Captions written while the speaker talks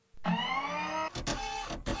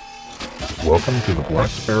Welcome to the Black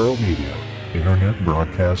Sparrow Media Internet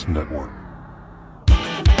Broadcast Network.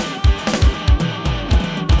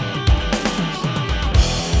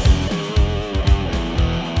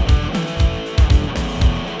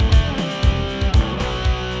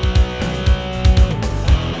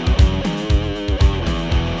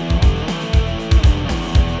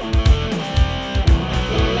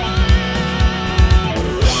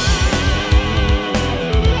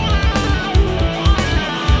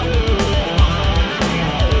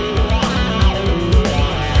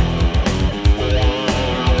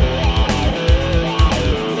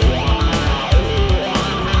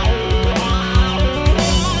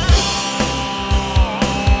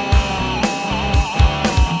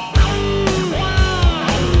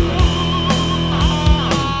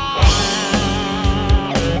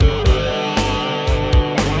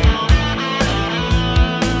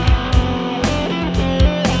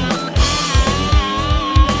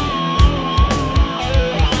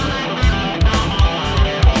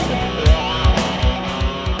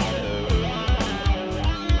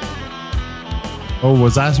 Oh,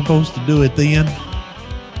 was I supposed to do it then?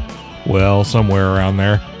 Well, somewhere around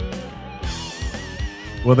there.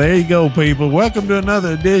 Well, there you go, people. Welcome to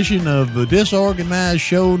another edition of the disorganized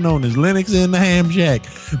show known as Linux in the Ham Shack.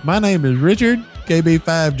 My name is Richard,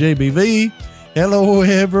 KB5JBV. Hello,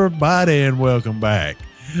 everybody, and welcome back.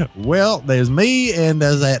 Well, there's me and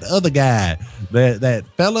there's that other guy, that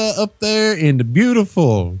fella up there in the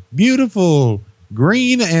beautiful, beautiful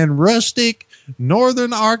green and rustic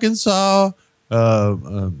northern Arkansas.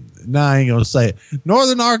 No, I ain't gonna say it.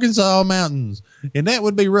 Northern Arkansas mountains, and that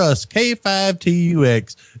would be Russ,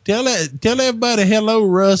 K5TUX. Tell everybody hello,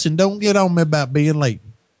 Russ, and don't get on me about being late.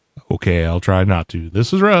 Okay, I'll try not to.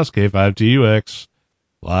 This is Russ, K5TUX,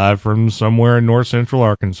 live from somewhere in north central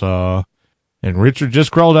Arkansas. And Richard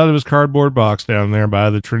just crawled out of his cardboard box down there by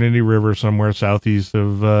the Trinity River somewhere southeast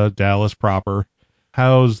of Dallas proper.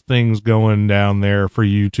 How's things going down there for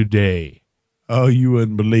you today? Oh, you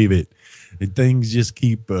wouldn't believe it. And things just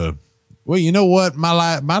keep, well, you know what? My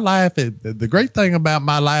life, the great thing about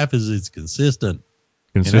my life is it's consistent.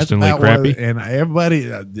 Consistently crappy. And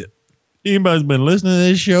everybody, anybody's been listening to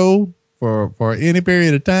this show for any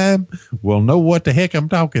period of time will know what the heck I'm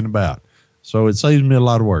talking about. So it saves me a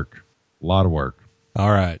lot of work.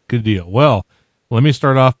 All right. Good deal. Well, let me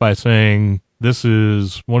start off by saying this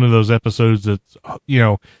is one of those episodes that's,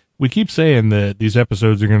 we keep saying that these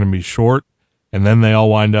episodes are going to be short, and then they all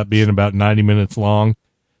wind up being about 90 minutes long.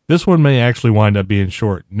 This one may actually wind up being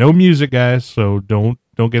short. No music, guys, so don't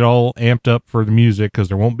get all amped up for the music because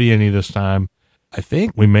there won't be any this time. I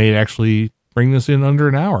think we may actually bring this in under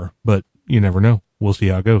an hour, but you never know. We'll see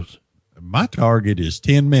how it goes. My target is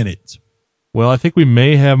 10 minutes. Well, I think we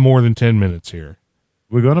may have more than 10 minutes here.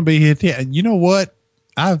 We're going to be here 10. You know what?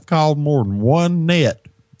 I've called more than one net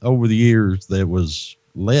over the years that was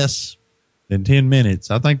less than 10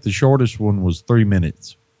 minutes. I think the shortest one was 3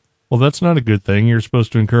 minutes. Well, that's not a good thing. You're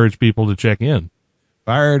supposed to encourage people to check in.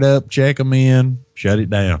 Fire it up, check them in, shut it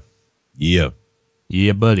down. Yeah.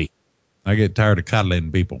 Yeah, buddy. I get tired of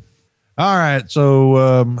coddling people. All right.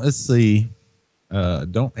 So, let's see.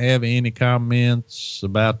 Don't have any comments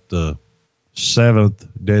about the 7th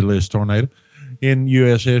deadliest tornado in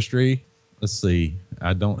U.S. history. Let's see.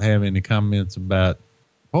 I don't have any comments about,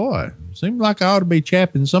 boy, seems like I ought to be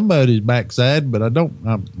chapping somebody's backside, but I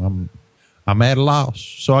don't. I'm at a loss.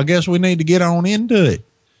 So I guess we need to get on into it.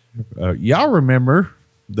 Y'all remember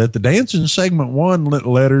that the dancing segment 1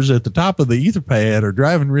 letters at the top of the Etherpad are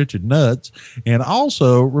driving Richard nuts. And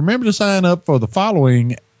also remember to sign up for the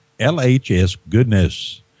following LHS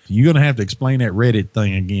goodness. You're going to have to explain that Reddit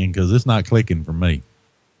thing again because it's not clicking for me.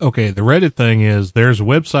 Okay, the Reddit thing is there's a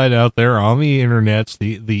website out there on the internets,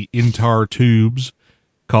 the intar tubes,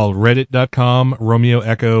 called reddit.com, Romeo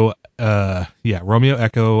Echo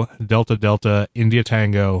Delta Delta India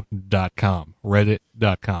Tango.com,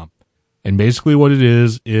 reddit.com. And basically what it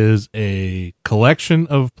is a collection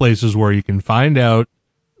of places where you can find out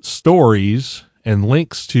stories and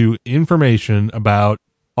links to information about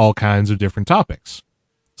all kinds of different topics.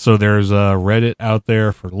 So there's a Reddit out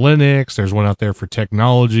there for Linux. There's one out there for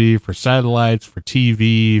technology, for satellites, for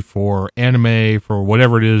TV, for anime, for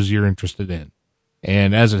whatever it is you're interested in.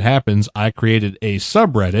 And as it happens, I created a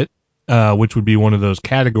subreddit, which would be one of those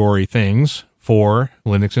category things for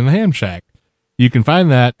Linux in the Ham Shack. You can find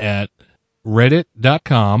that at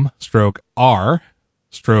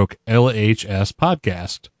reddit.com/r/LHS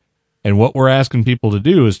podcast. And what we're asking people to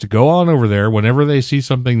do is to go on over there whenever they see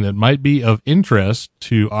something that might be of interest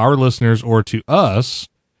to our listeners or to us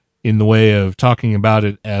in the way of talking about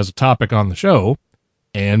it as a topic on the show.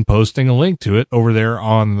 and posting a link to it over there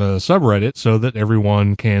on the subreddit so that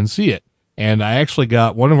everyone can see it. And I actually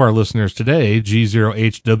got one of our listeners today,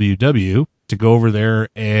 G0HWW, to go over there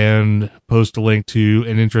and post a link to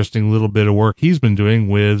an interesting little bit of work he's been doing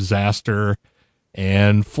with Zaster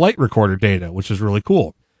and flight recorder data, which is really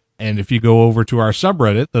cool. And if you go over to our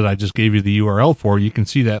subreddit that I just gave you the URL for, you can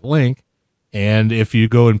see that link. And if you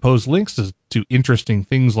go and post links to interesting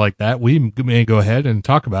things like that, we may go ahead and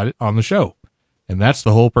talk about it on the show. And that's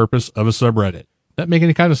the whole purpose of a subreddit. That make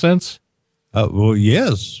any kind of sense? Well,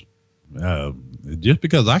 yes. Just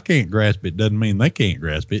because I can't grasp it doesn't mean they can't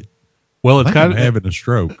grasp it. Well, it's kind of having a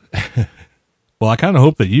stroke. Well, I kind of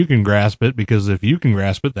hope that you can grasp it, because if you can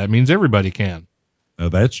grasp it, that means everybody can.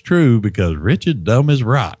 That's true, because Richard dumb as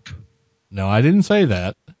rock. No, I didn't say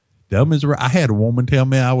that. Dumb as rock. I had a woman tell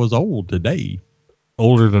me I was old today.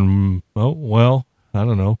 Older than, oh, well, I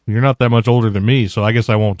don't know. You're not that much older than me, so I guess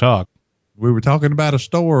I won't talk. We were talking about a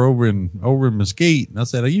store over in Mesquite, and I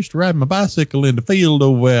said, I used to ride my bicycle in the field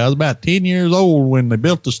over there. I was about 10 years old when they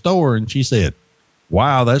built the store, and she said,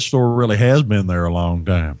 wow, that store really has been there a long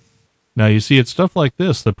time. Now, you see, it's stuff like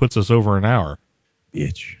this that puts us over an hour.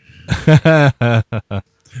 Bitch.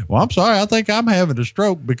 Well, I'm sorry. I think I'm having a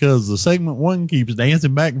stroke because the segment one keeps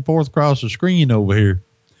dancing back and forth across the screen over here.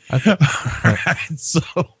 I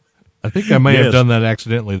think I may have done that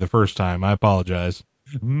accidentally the first time. I apologize.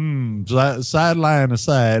 Sideline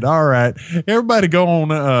aside. All right. Everybody go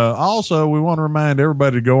on. Also, we want to remind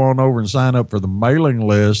everybody to go on over and sign up for the mailing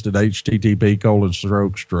list at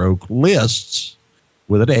http://lists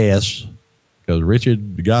with an S, because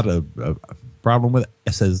Richard got a problem with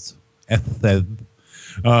S's.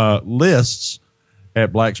 Lists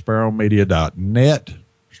at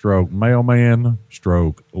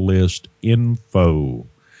blacksparrowmedia.net/mailman/list info.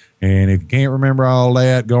 And if you can't remember all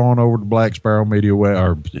that, go on over to Black Sparrow Media go over to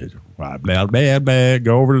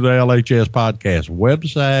the LHS podcast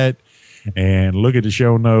website and look at the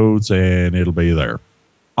show notes, and it'll be there.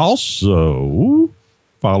 Also,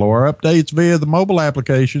 follow our updates via the mobile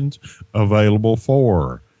applications available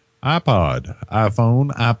for iPod,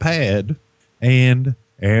 iPhone, iPad, and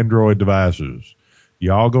Android devices.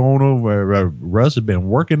 Y'all go on over. Russ has been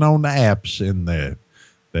working on the apps, and they're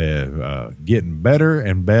getting better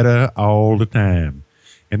and better all the time.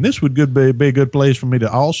 And this would be a good place for me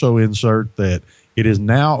to also insert that it is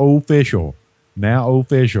now official. Not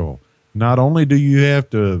only do you have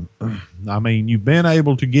to, you've been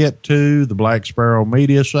able to get to the Black Sparrow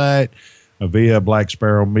Media site via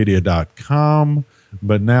blacksparrowmedia.com,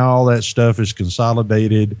 but now all that stuff is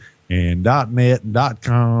consolidated, and .net and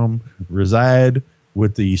 .com reside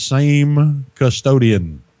with the same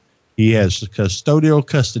custodian. He has custodial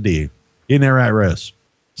custody. Isn't that right, Russ?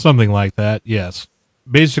 Something like that, yes.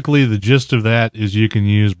 Basically, the gist of that is you can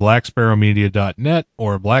use blacksparrowmedia.net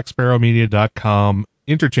or blacksparrowmedia.com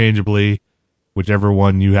interchangeably, whichever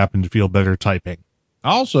one you happen to feel better typing.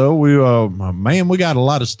 Also, we got a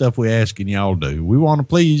lot of stuff we're asking y'all to do. We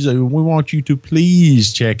want you to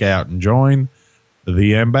please check out and join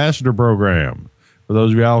the Ambassador Program. For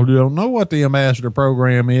those of y'all who don't know what the Ambassador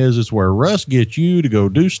Program is, it's where Russ gets you to go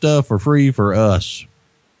do stuff for free for us.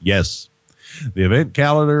 Yes, the event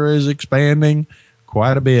calendar is expanding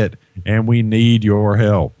quite a bit, and we need your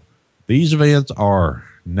help. These events are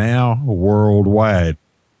now worldwide.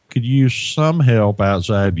 Could use some help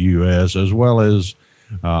outside the U.S. as well as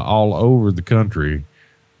all over the country,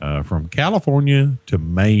 from California to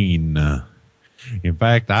Maine. In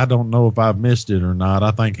fact, I don't know if I've missed it or not. I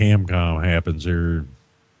think HamCon happens here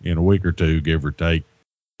in a week or two, give or take.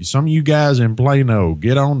 Some of you guys in Plano,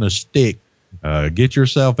 get on the stick. Get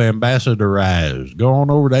yourself ambassadorized. Go on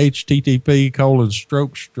over to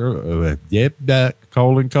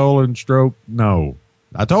http://stroke. No,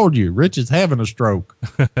 I told you, Rich is having a stroke.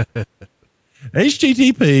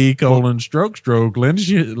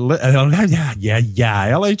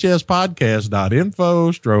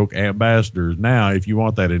 http://LHSpodcast.info/ambassadors. Now, if you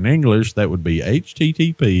want that in English, that would be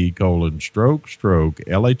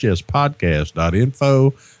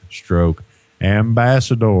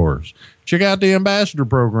http://LHSpodcast.info/ambassadors. Check out the Ambassador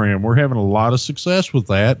Program. We're having a lot of success with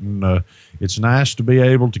that, and it's nice to be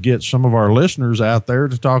able to get some of our listeners out there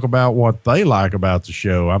to talk about what they like about the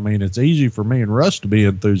show. I mean, it's easy for me and Russ to be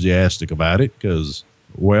enthusiastic about it because,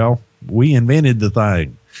 well, we invented the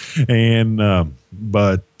thing. And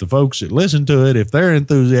but the folks that listen to it, if they're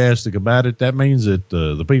enthusiastic about it, that means that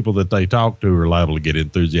the people that they talk to are liable to get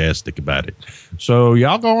enthusiastic about it. So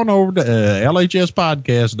y'all go on over to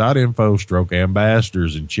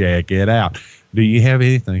LHSpodcast.info/ambassadors and check it out. Do you have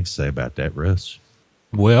anything to say about that, Russ?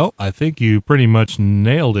 Well, I think you pretty much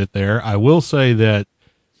nailed it there. I will say that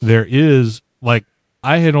there is, like,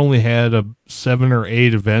 I had only had 7 or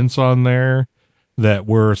 8 events on there that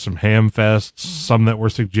were some ham fests, some that were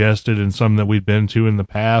suggested and some that we'd been to in the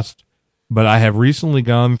past. But I have recently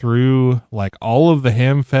gone through like all of the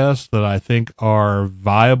ham fests that I think are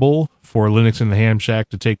viable for Linux in the Ham Shack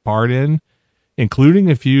to take part in, including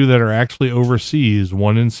a few that are actually overseas,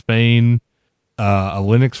 one in Spain, a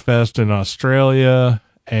Linux Fest in Australia,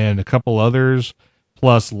 and a couple others,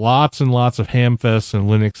 plus lots and lots of ham fests and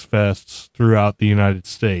Linux fests throughout the United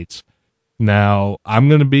States. Now, I'm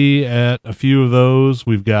going to be at a few of those.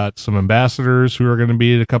 We've got some ambassadors who are going to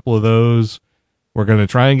be at a couple of those. We're going to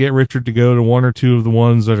try and get Richard to go to 1 or 2 of the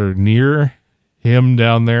ones that are near him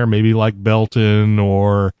down there, maybe like Belton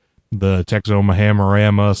or the Texoma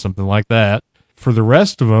Hammerama, something like that. For the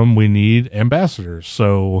rest of them, we need ambassadors.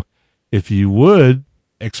 So if you would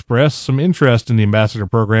express some interest in the ambassador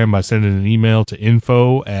program by sending an email to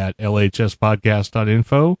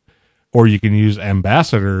info@lhspodcast.info, or you can use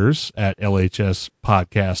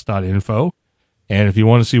ambassadors@lhspodcast.info. And if you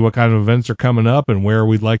want to see what kind of events are coming up and where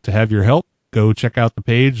we'd like to have your help, go check out the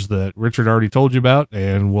page that Richard already told you about,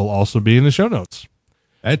 and will also be in the show notes.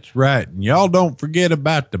 That's right. And y'all don't forget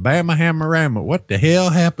about the Bama Hammerama. What the hell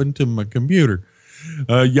happened to my computer?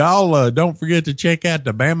 Y'all don't forget to check out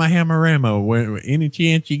the Bama Hammerama when any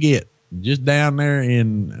chance you get. Just down there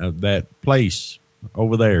in that place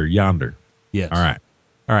over there, yonder. Yes. All right.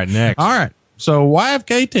 All right, next. All right. So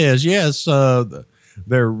YFK test, yes,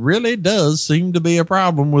 there really does seem to be a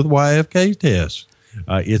problem with YFK tests.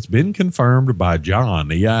 It's been confirmed by John,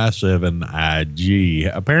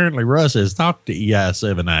 EI7IG. Apparently, Russ has talked to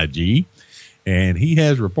EI7IG, and he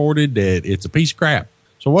has reported that it's a piece of crap.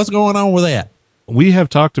 So what's going on with that? We have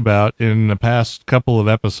talked about in the past couple of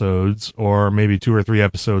episodes, or maybe 2 or 3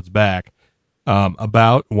 episodes back,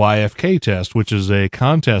 about YFK Test, which is a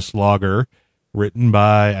contest logger written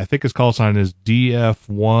by, I think his call sign is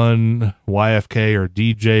DF1YFK or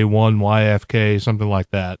DJ1YFK, something like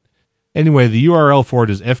that. Anyway, the URL for it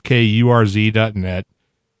is fkurz.net,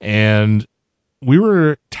 and we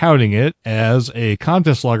were touting it as a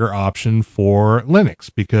contest logger option for Linux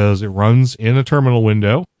because it runs in a terminal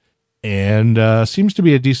window and seems to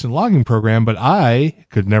be a decent logging program, but I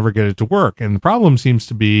could never get it to work. And the problem seems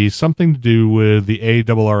to be something to do with the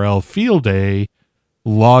ARRL field day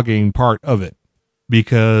logging part of it.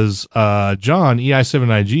 Because John,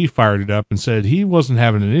 EI7IG, fired it up and said he wasn't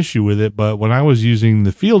having an issue with it, but when I was using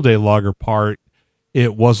the field day logger part,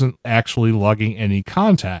 it wasn't actually logging any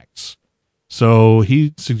contacts. So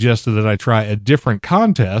he suggested that I try a different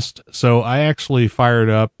contest. So I actually fired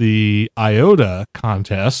up the IOTA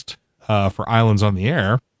contest for Islands on the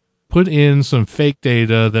Air, put in some fake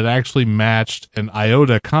data that actually matched an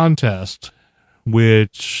IOTA contest,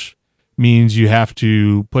 which means you have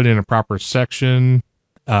to put in a proper section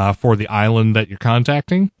for the island that you're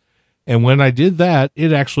contacting. And when I did that,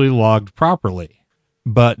 it actually logged properly.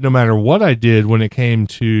 But no matter what I did when it came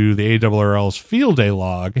to the ARRL's field day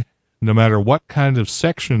log, no matter what kind of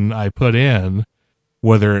section I put in,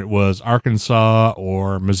 whether it was Arkansas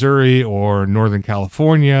or Missouri or Northern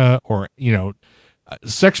California or,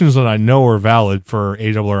 sections that I know are valid for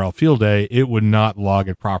ARRL field day, it would not log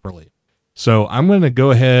it properly. So I'm going to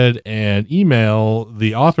go ahead and email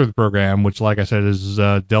the author of the program, which, like I said, is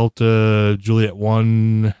Delta Juliet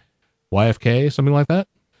 1 YFK, something like that.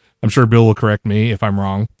 I'm sure Bill will correct me if I'm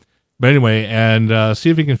wrong. But anyway, and see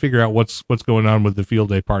if he can figure out what's going on with the field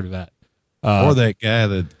day part of that. Or that guy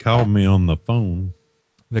that called me on the phone.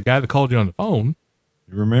 The guy that called you on the phone?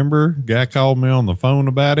 You remember? Guy called me on the phone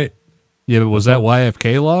about it. Yeah, but was that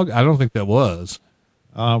YFK log? I don't think that was.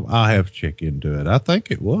 I'll have to check into it. I think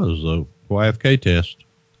it was, though. YFK test.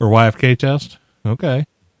 Or YFK test? Okay.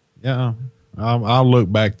 Yeah. I'll look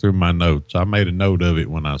back through my notes. I made a note of it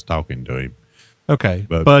when I was talking to him. Okay.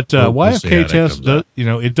 But YFK test,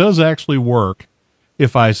 it does actually work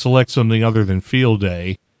if I select something other than field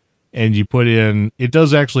day and you put in, it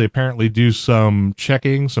does actually apparently do some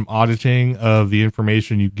checking, some auditing of the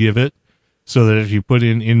information you give it, so that if you put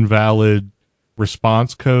in invalid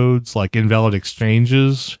response codes, like invalid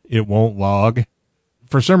exchanges, it won't log.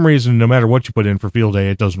 For some reason, no matter what you put in for field day,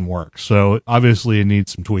 it doesn't work. So obviously it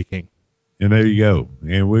needs some tweaking. And there you go.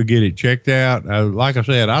 And we'll get it checked out. Like I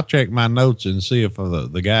said, I'll check my notes and see if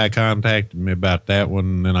the guy contacted me about that one.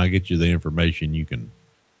 And then I'll get you the information. You can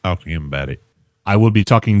talk to him about it. I will be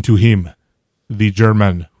talking to him, the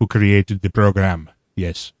German who created the program.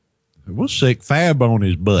 Yes. We'll stick Fab on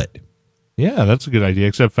his butt. Yeah, that's a good idea,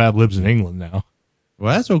 except Fab lives in England now.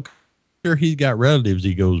 Well, that's okay. Sure, he's got relatives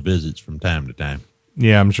he goes visits from time to time.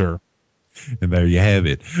 Yeah, I'm sure. And there you have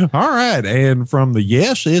it. All right. And from the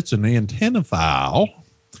Yes, It's an Antenna file,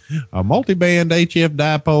 A multi-band HF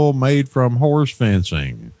dipole made from horse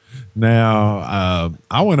fencing. Now,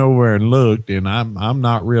 I went over and looked, and I'm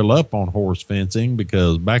not real up on horse fencing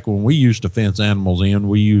because back when we used to fence animals in,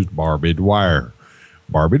 we used barbed wire,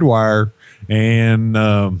 and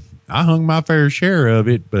I hung my fair share of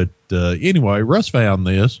it. But anyway, Russ found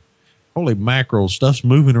this. Holy mackerel, stuff's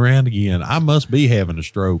moving around again. I must be having a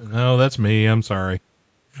stroke. No, that's me. I'm sorry.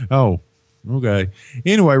 Oh, okay.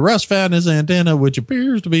 Anyway, Russ found this antenna, which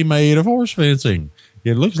appears to be made of horse fencing.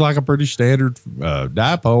 It looks like a pretty standard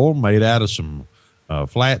dipole made out of some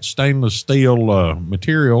flat stainless steel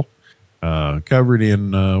material covered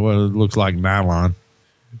in what it looks like nylon.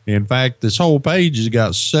 In fact, this whole page has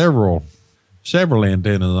got several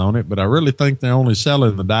antennas on it, but I really think they're only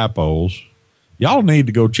selling the dipoles. Y'all need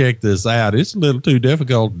to go check this out. It's a little too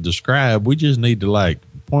difficult to describe. We just need to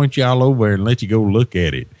point y'all over and let you go look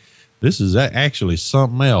at it. This is actually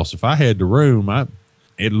something else. If I had the room,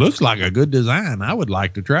 it looks like a good design. I would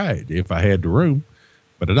like to try it if I had the room,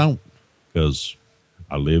 but I don't because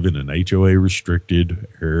I live in an HOA restricted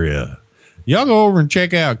area. Y'all go over and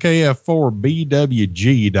check out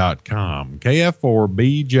KF4BWG.com,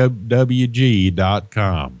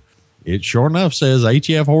 KF4BWG.com. It sure enough says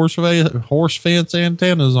HF horse fence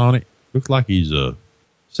antennas on it. Looks like he's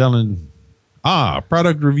selling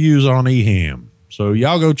product reviews on eHam. So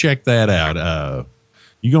y'all go check that out.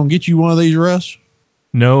 You gonna get you one of these, Russ?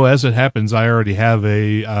 No, as it happens, I already have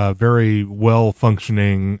a very well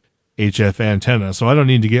functioning HF antenna, so I don't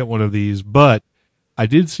need to get one of these. But I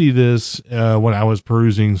did see this when I was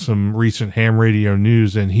perusing some recent ham radio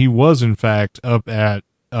news, and he was in fact up at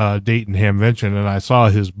Dayton Hamvention, and I saw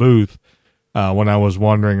his booth when I was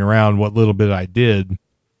wandering around what little bit I did.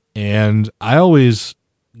 And I always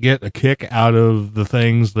get a kick out of the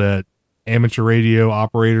things that amateur radio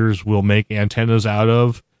operators will make antennas out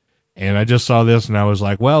of. And I just saw this and I was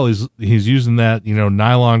like, well, he's using that,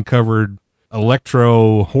 nylon covered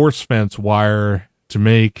electro horse fence wire to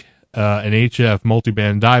make an HF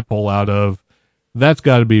multiband dipole out of. That's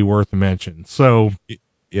got to be worth a mention. So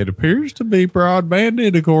it appears to be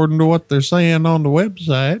broadbanded according to what they're saying on the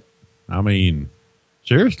website. I mean,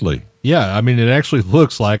 seriously. Yeah. I mean, it actually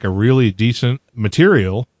looks like a really decent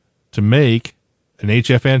material to make an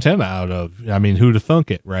HF antenna out of. I mean, who'd have thunk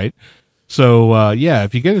it, right? So,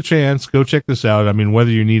 if you get a chance, go check this out. I mean,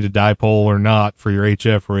 whether you need a dipole or not for your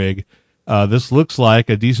HF rig, this looks like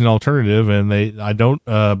a decent alternative, and I don't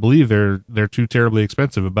believe they're too terribly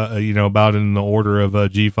expensive, about in the order of a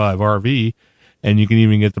G5 RV, and you can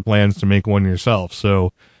even get the plans to make one yourself.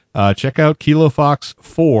 So, check out Kilo Fox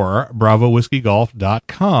 4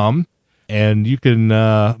 BravoWhiskeyGolf.com, and you can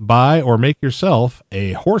buy or make yourself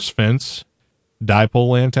a horse fence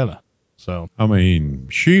dipole antenna. So, I mean,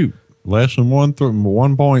 shoot. Less than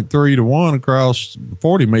 1.3 to 1 across the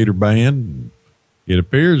 40 meter band. It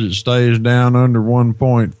appears it stays down under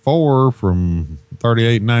 1.4 from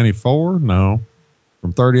 3894. No,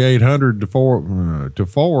 from 3800 to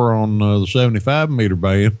 4 on the 75 meter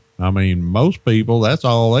band. I mean, most people, that's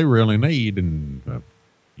all they really need. And,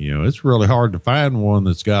 it's really hard to find one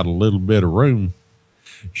that's got a little bit of room.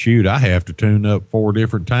 Shoot, I have to tune up 4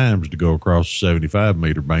 different times to go across the 75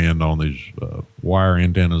 meter band on these wire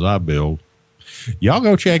antennas I build. Y'all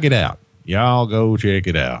go check it out.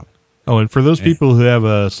 Oh, and for those people who have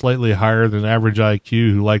a slightly higher than average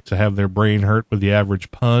IQ who like to have their brain hurt with the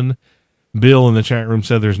average pun, Bill in the chat room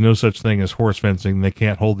said there's no such thing as horse fencing. They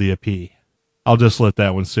can't hold the AP. I'll just let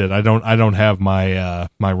that one sit. I don't have my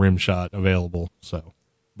my rim shot available. So,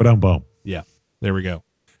 Ba-dum-bum. Yeah, there we go.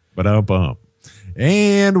 Ba-dum-bum.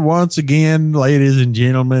 And once again, ladies and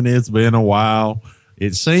gentlemen, it's been a while.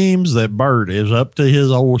 It seems that Bert is up to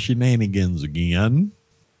his old shenanigans again.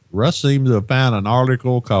 Russ seems to have found an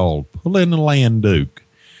article called Pulling the Land Duke.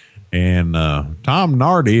 And Tom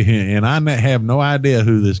Nardi, and I have no idea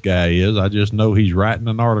who this guy is. I just know he's writing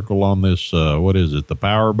an article on this, the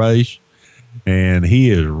Power Base. And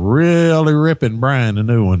he is really ripping Brian a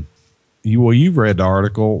new one. You've read the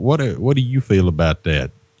article. What do you feel about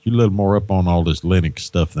that? You're a little more up on all this Linux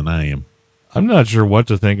stuff than I am. I'm not sure what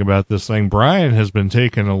to think about this thing. Brian has been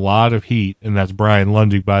taking a lot of heat, and that's Brian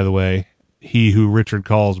Lundig, by the way, he who Richard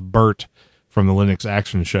calls Bert from the Linux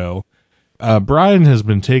Action Show. Brian has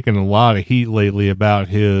been taking a lot of heat lately about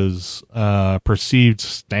his perceived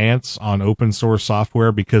stance on open source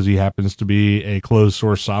software because he happens to be a closed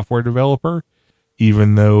source software developer,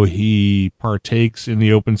 even though he partakes in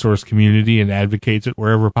the open source community and advocates it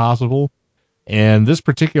wherever possible. And this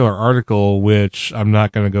particular article, which I'm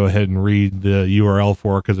not going to go ahead and read the URL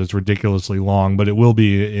for because it's ridiculously long, but it will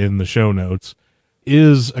be in the show notes,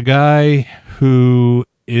 is a guy who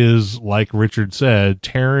is, like Richard said,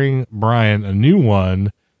 tearing Brian a new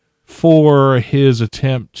one for his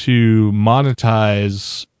attempt to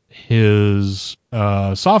monetize his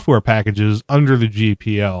software packages under the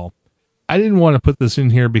GPL. I didn't want to put this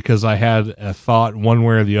in here because I had a thought one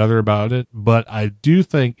way or the other about it, but I do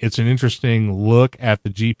think it's an interesting look at the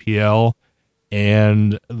GPL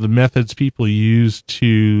and the methods people use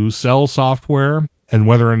to sell software, and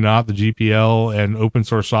whether or not the GPL and open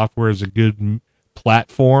source software is a good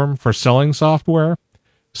platform for selling software.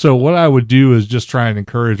 So what I would do is just try and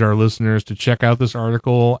encourage our listeners to check out this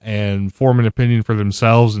article and form an opinion for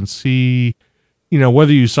themselves and see, you know,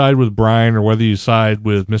 whether you side with Brian or whether you side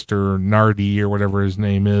with Mr. Nardi or whatever his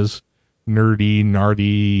name is.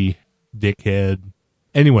 Nardy, dickhead.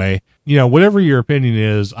 Anyway, you know, whatever your opinion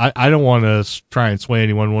is, I don't want to try and sway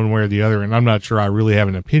anyone one way or the other, and I'm not sure I really have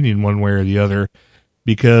an opinion one way or the other,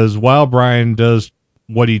 because while Brian does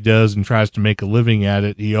what he does and tries to make a living at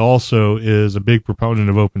it, he also is a big proponent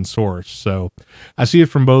of open source. So I see it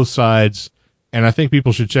from both sides, and I think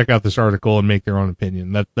people should check out this article and make their own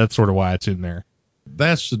opinion. That's sort of why it's in there.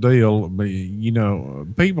 That's the deal. You know,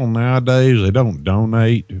 people nowadays, they don't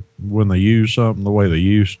donate when they use something the way they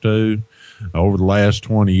used to. Over the last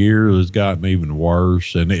 20 years, it's gotten even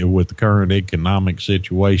worse. And with the current economic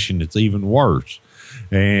situation, it's even worse.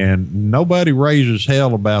 And nobody raises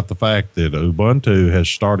hell about the fact that Ubuntu has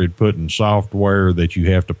started putting software that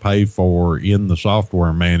you have to pay for in the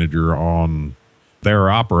software manager on their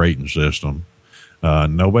operating system.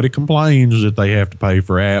 Nobody complains that they have to pay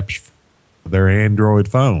for apps for their Android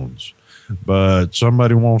phones. But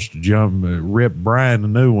somebody wants to rip Brian a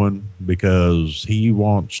new one because he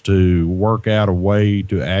wants to work out a way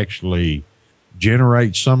to actually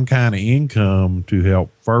generate some kind of income to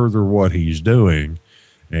help further what he's doing.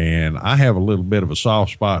 And I have a little bit of a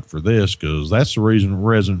soft spot for this because that's the reason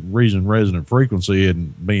Resonant Frequency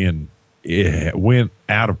it went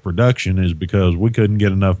out of production is because we couldn't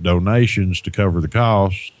get enough donations to cover the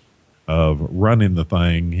costs of running the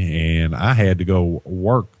thing, and I had to go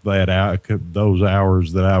work that out, those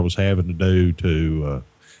hours that I was having to do to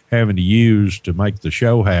having to use to make the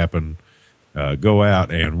show happen, go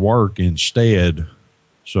out and work instead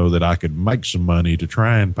so that I could make some money to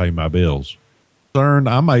try and pay my bills.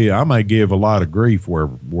 I may give a lot of grief where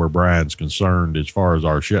Brian's concerned as far as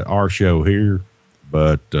our show here,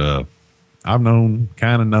 but I've known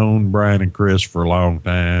Brian and Chris for a long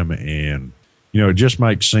time, and you know, it just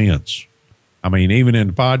makes sense. I mean, even in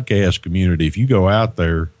the podcast community, if you go out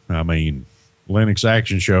there, I mean, Linux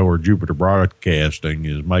Action Show or Jupiter Broadcasting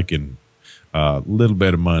is making a little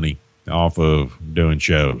bit of money off of doing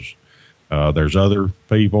shows. There's other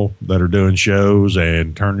people that are doing shows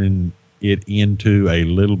and turning it into a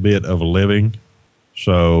little bit of a living.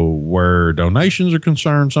 So where donations are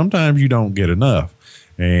concerned, sometimes you don't get enough.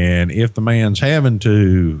 And if the man's having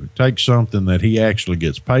to take something that he actually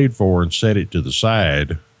gets paid for and set it to the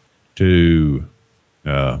side to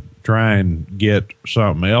try and get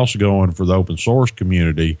something else going for the open source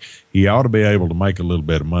community, he ought to be able to make a little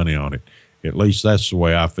bit of money on it. At least that's the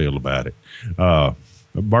way I feel about it.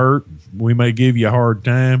 Bert, we may give you a hard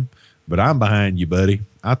time, but I'm behind you, buddy.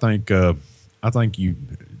 I think you,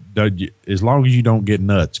 as long as you don't get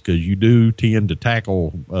nuts, because you do tend to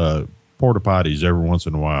tackle porta potties every once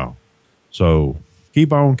in a while. So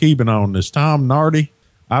keep on keeping on. This Tom Nardi,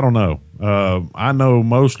 I don't know. I know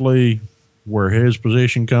mostly where his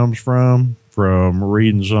position comes from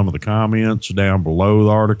reading some of the comments down below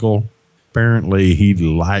the article. Apparently he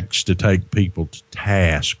likes to take people to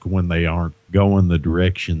task when they aren't going the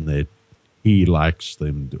direction that he wants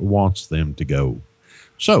them to go.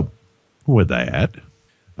 So with that,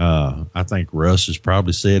 I think Russ has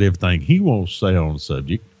probably said everything he wants to say on the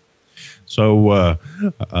subject. So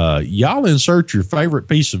y'all insert your favorite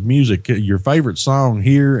piece of music, your favorite song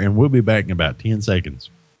here, and we'll be back in about 10 seconds.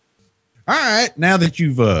 All right. Now that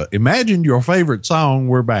you've imagined your favorite song,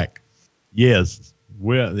 we're back. Yes.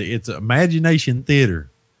 Well, it's imagination theater.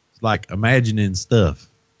 It's like imagining stuff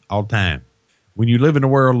all the time. When you live in a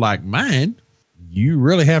world like mine, you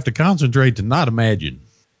really have to concentrate to not imagine,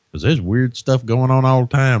 because there's weird stuff going on all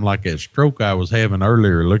the time, like that stroke I was having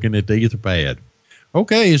earlier looking at the Etherpad.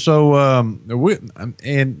 Okay, so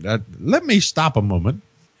let me stop a moment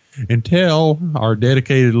and tell our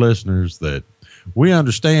dedicated listeners that we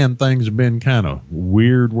understand things have been kind of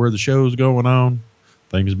weird where the show's going on.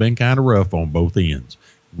 Things have been kind of rough on both ends.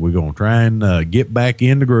 We're going to try and get back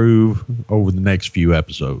in the groove over the next few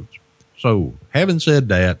episodes. So, having said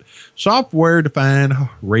that, software-defined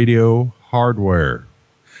radio hardware.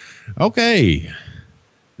 Okay,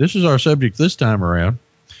 this is our subject this time around.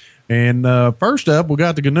 And first up, we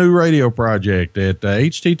got the GNU Radio Project at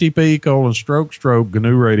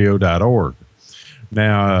http://GNUradio.org.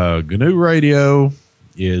 Now, GNU Radio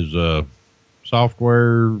is a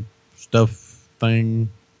software stuff thing.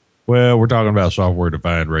 Well, we're talking about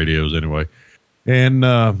software-defined radios anyway. And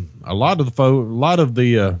a lot of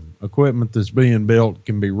the equipment that's being built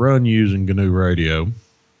can be run using GNU Radio.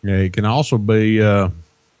 It can also be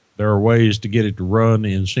there are ways to get it to run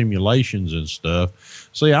in simulations and stuff.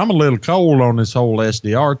 See, I'm a little cold on this whole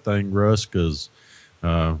SDR thing, Russ, because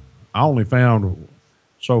I only found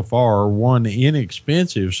so far one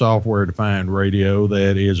inexpensive software-defined radio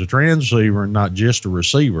that is a transceiver and not just a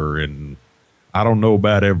receiver. And I don't know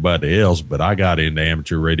about everybody else, but I got into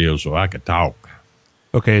amateur radio so I could talk.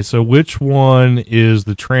 Okay, so which one is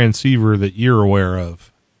the transceiver that you're aware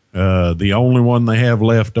of? The only one they have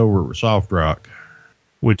left over at Soft Rock.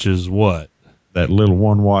 Which is what? That little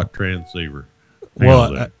 1 watt transceiver.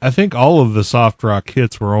 Well, I think all of the Soft Rock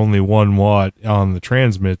kits were only 1 watt on the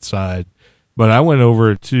transmit side, but I went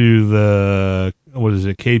over to the,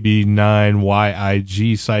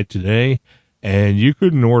 KB9YIG site today, and you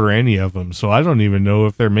couldn't order any of them, so I don't even know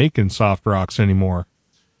if they're making Soft Rocks anymore.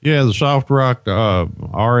 Yeah, the Soft Rock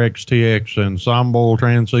RXTX Ensemble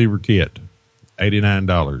transceiver kit,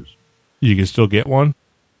 $89. You can still get one?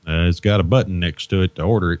 It's got a button next to it to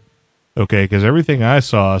order it. Okay, because everything I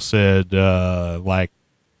saw said, like,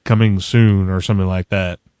 coming soon or something like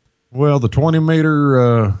that. Well, the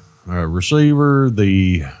 20-meter receiver,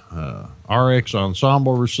 the RX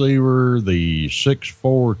Ensemble receiver, the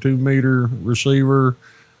 6.4 2-meter receiver,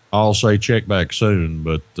 all say check back soon.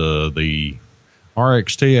 But the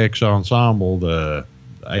RXTX Ensemble, the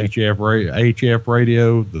HF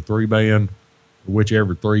radio, the 3-band,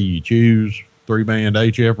 whichever 3 you choose, 3-band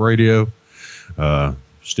HF radio,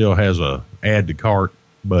 still has a add to cart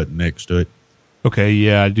button next to it. Okay,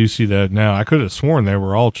 yeah, I do see that now. I could have sworn they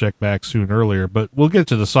were all checked back soon earlier, but we'll get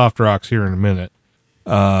to the Soft Rocks here in a minute.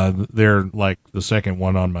 They're like the second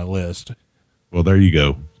one on my list. Well, there you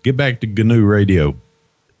go. Get back to GNU Radio.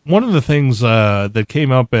 One of the things that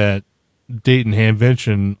came up at Dayton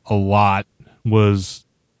Hamvention a lot was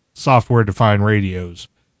software-defined radios.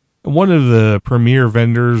 One of the premier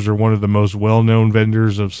vendors, or one of the most well-known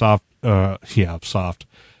vendors of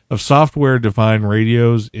software-defined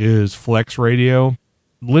radios is Flex Radio.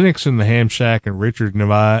 Linux in the Ham Shack and Richard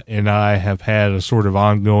and I have had a sort of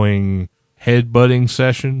ongoing head-butting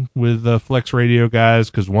session with the Flex Radio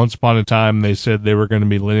guys, because once upon a time they said they were going to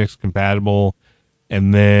be Linux compatible,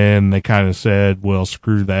 and then they kind of said, well,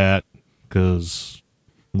 screw that, because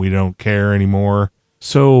we don't care anymore.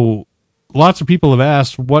 So lots of people have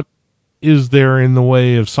asked, what is there in the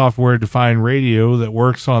way of software-defined radio that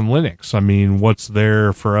works on Linux? I mean, what's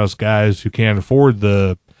there for us guys who can't afford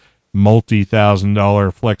the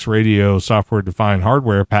multi-$1,000 Flex Radio software-defined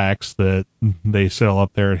hardware packs that they sell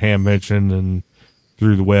up there at Hamvention and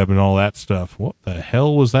through the web and all that stuff? What the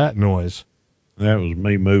hell was that noise? That was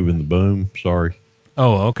me moving the boom. Sorry.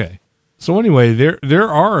 Oh, okay. So anyway, there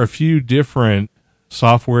are a few different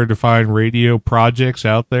software-defined radio projects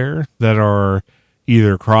out there that are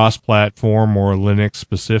either cross-platform or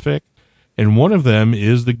Linux-specific, and one of them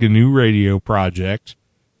is the GNU Radio Project.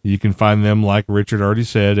 You can find them, like Richard already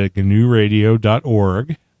said, at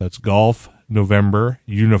GNUradio.org. That's Golf November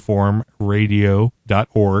Uniform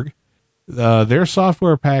Radio.org. Their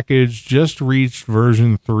software package just reached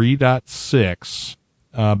version 3.6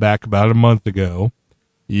 back about a month ago.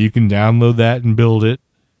 You can download that and build it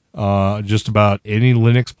just about any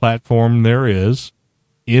Linux platform there is.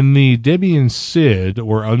 In the Debian SID,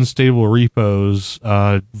 or unstable repos,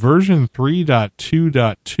 version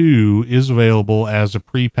 3.2.2 is available as a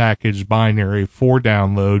prepackaged binary for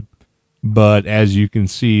download, but as you can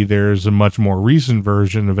see, there's a much more recent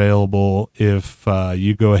version available if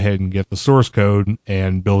you go ahead and get the source code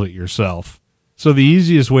and build it yourself. So the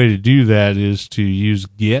easiest way to do that is to use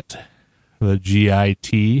Git, the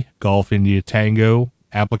GIT, Golf India Tango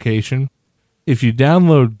application. If you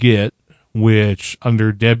download Git, which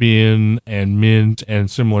under Debian and Mint and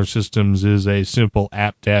similar systems is a simple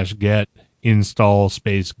apt-get install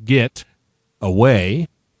space git away.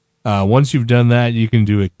 Once you've done that, you can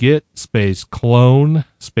do a git space clone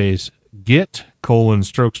space git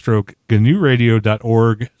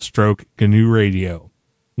 :/GNUradio.org /GNU Radio.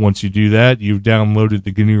 Once you do that, you've downloaded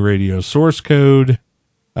the GNU Radio source code.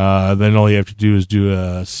 Then all you have to do is do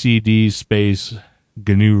a cd space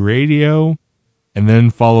GNU Radio, and then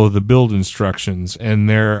follow the build instructions. And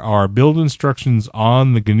there are build instructions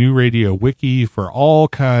on the GNU Radio wiki for all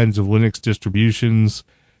kinds of Linux distributions.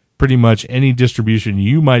 Pretty much any distribution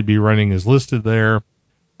you might be running is listed there.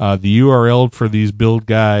 The URL for these build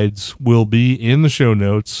guides will be in the show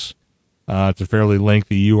notes. It's a fairly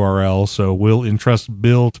lengthy URL, so we'll entrust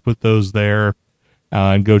Bill to put those there,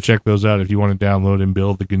 and go check those out if you want to download and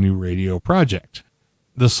build the GNU Radio project.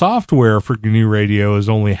 The software for GNU Radio is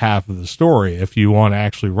only half of the story. If you want to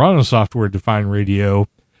actually run a software-defined radio,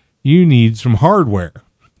 you need some hardware.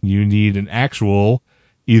 You need an actual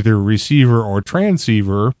either receiver or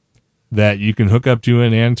transceiver that you can hook up to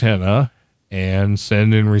an antenna and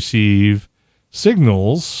send and receive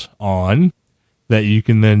signals on that you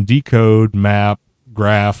can then decode, map,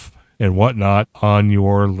 graph, and whatnot on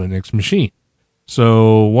your Linux machine.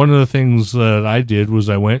 So one of the things that I did was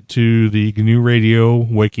I went to the GNU Radio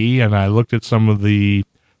wiki and I looked at some of the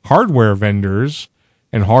hardware vendors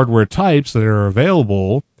and hardware types that are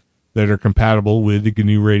available that are compatible with the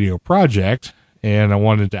GNU Radio project. And I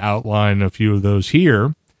wanted to outline a few of those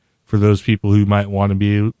here for those people who might want to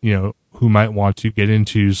be, who might want to get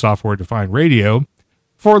into software-defined radio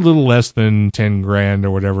for a little less than 10 grand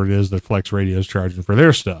or whatever it is that Flex Radio is charging for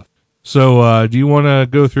their stuff. So do you want to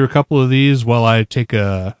go through a couple of these while I take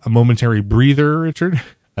a momentary breather, Richard?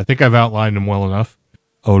 I think I've outlined them well enough.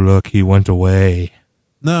 Oh, look, he went away.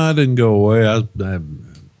 No, I didn't go away.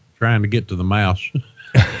 I'm trying to get to the mouse.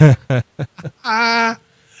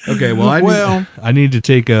 Okay, well, I need to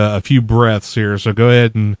take a few breaths here, so go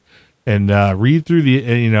ahead and read through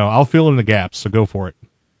the, I'll fill in the gaps, so go for it.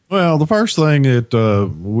 Well, the first thing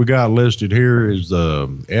that we got listed here is the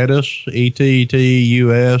ETUS,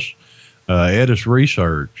 ETTUS, ETUS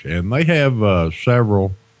Research, and they have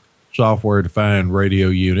several software-defined radio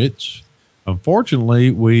units. Unfortunately,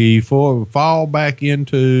 we fall back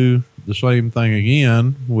into the same thing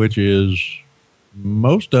again, which is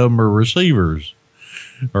most of them are receivers,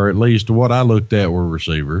 or at least what I looked at were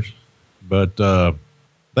receivers. But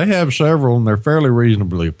they have several, and they're fairly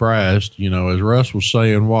reasonably priced. As Russ was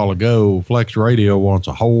saying a while ago, Flex Radio wants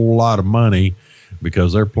a whole lot of money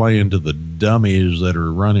because they're playing to the dummies that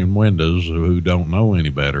are running Windows who don't know any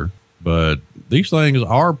better. But these things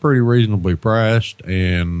are pretty reasonably priced,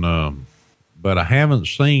 and but I haven't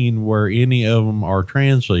seen where any of them are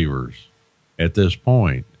transceivers at this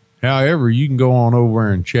point. However, you can go on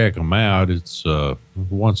over and check them out. It's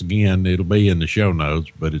once again, it'll be in the show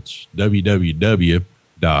notes, but it's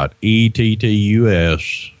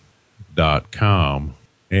www.ettus.com.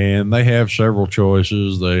 And they have several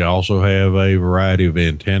choices. They also have a variety of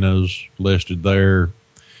antennas listed there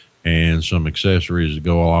and some accessories that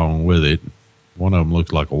go along with it. One of them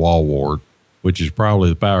looks like a wall wart, which is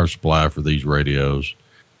probably the power supply for these radios.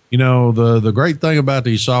 The great thing about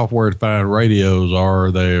these software-defined radios are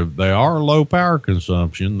they are low power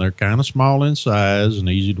consumption. They're kind of small in size and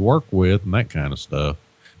easy to work with and that kind of stuff.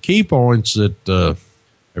 Key points that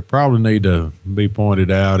they probably need to be pointed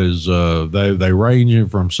out is they range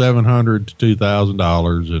from $700 to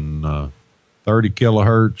 $2,000 and 30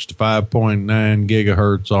 kilohertz to 5.9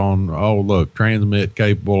 gigahertz on transmit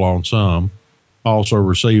capable on some, also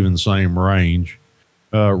receiving the same range.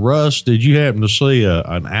 Russ, did you happen to see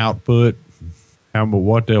an output?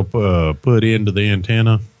 What they'll put into the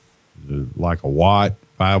antenna? Like a watt,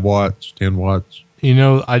 5 watts, 10 watts?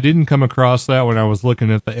 I didn't come across that when I was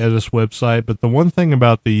looking at the ETUS website, but the one thing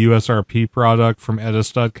about the USRP product from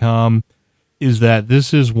ETUS.com is that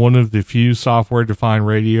this is one of the few software-defined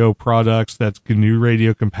radio products that's GNU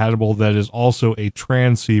Radio compatible that is also a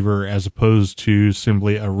transceiver as opposed to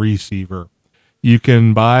simply a receiver. You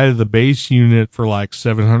can buy the base unit for like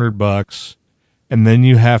 $700, and then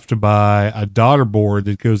you have to buy a daughter board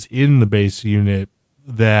that goes in the base unit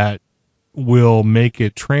that will make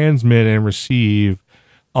it transmit and receive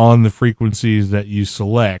on the frequencies that you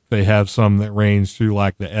select. They have some that range through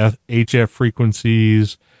like the HF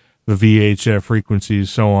frequencies, the VHF frequencies,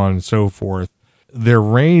 so on and so forth. Their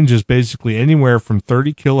range is basically anywhere from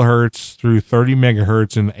 30 kilohertz through 30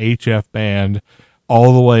 megahertz in the HF band,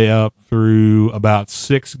 all the way up through about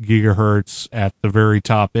 6 gigahertz at the very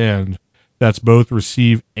top end. That's both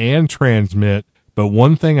receive and transmit. But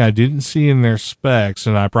one thing I didn't see in their specs,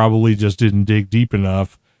 and I probably just didn't dig deep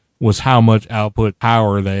enough, was how much output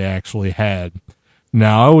power they actually had.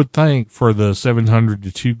 Now, I would think for the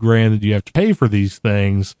 $700 to $2,000 that you have to pay for these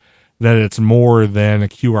things, that it's more than a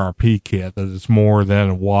QRP kit, that it's more than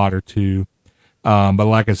a watt or two. But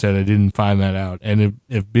like I said, I didn't find that out. And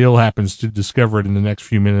if Bill happens to discover it in the next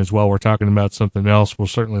few minutes while we're talking about something else, we'll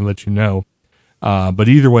certainly let you know. But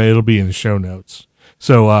either way, it'll be in the show notes.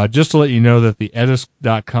 So just to let you know that the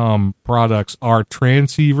ETUS.com products are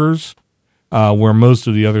transceivers, where most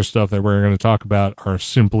of the other stuff that we're going to talk about are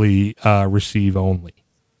simply receive only.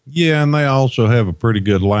 Yeah, and they also have a pretty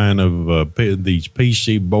good line of these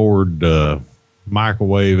PC board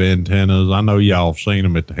microwave antennas. I know y'all have seen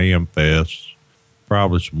them at the Ham Fest.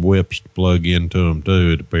 Probably some whips to plug into them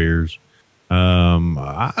too, it appears.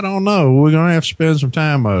 I don't know. We're going to have to spend some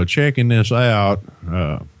time checking this out.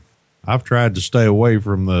 I've tried to stay away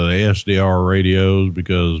from the SDR radios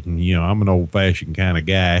because, I'm an old-fashioned kind of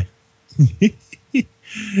guy.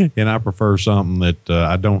 And I prefer something that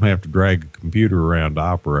I don't have to drag a computer around to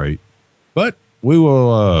operate. But we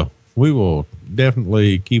will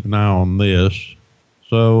definitely keep an eye on this.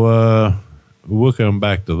 So we'll come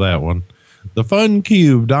back to that one. The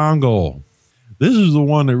FunCube dongle. This is the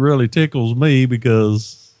one that really tickles me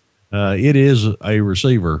because it is a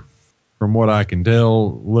receiver, from what I can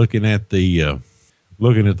tell, looking at the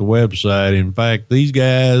website. In fact, these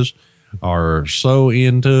guys are so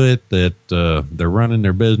into it that they're running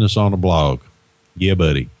their business on a blog. Yeah,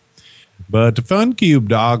 buddy. But the FunCube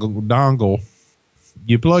dongle,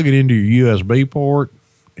 you plug it into your USB port,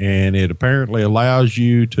 and it apparently allows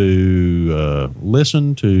you to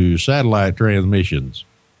listen to satellite transmissions.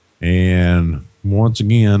 And once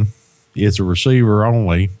again, it's a receiver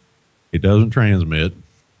only. It doesn't transmit,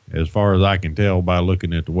 as far as I can tell by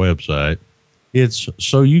looking at the website. It's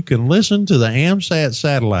so you can listen to the AMSAT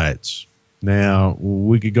satellites. Now,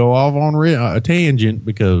 we could go off on a tangent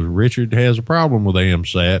because Richard has a problem with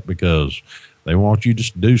AMSAT because they want you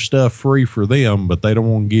to do stuff free for them, but they don't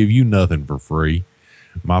want to give you nothing for free.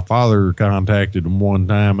 My father contacted them one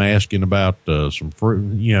time asking about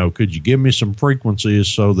could you give me some frequencies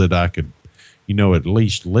so that I could, at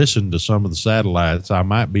least listen to some of the satellites. I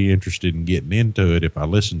might be interested in getting into it if I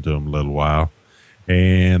listen to them a little while.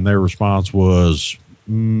 And their response was,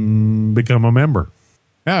 become a member.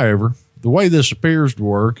 However, the way this appears to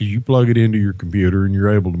work is you plug it into your computer and you're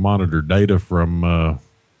able to monitor data from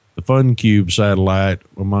the FunCube satellite,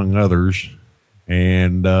 among others.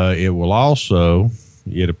 And it will also,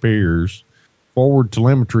 it appears, forward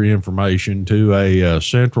telemetry information to a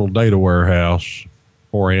central data warehouse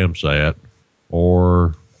for AMSAT,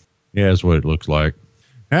 that's what it looks like.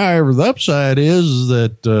 However, the upside is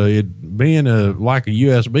that it being like a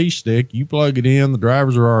USB stick, you plug it in, the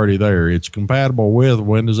drivers are already there. It's compatible with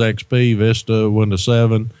Windows XP, Vista, Windows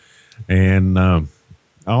 7, and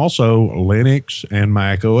also Linux and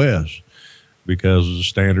Mac OS, because the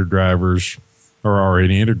standard drivers are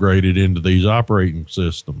already integrated into these operating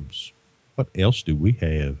systems. What else do we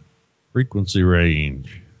have? Frequency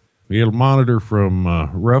range. It'll monitor from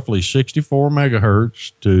roughly 64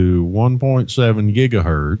 megahertz to 1.7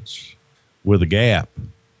 gigahertz with a gap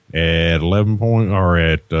at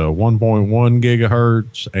 1.1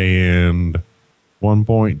 gigahertz and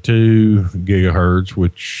 1.2 gigahertz,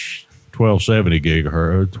 which 1270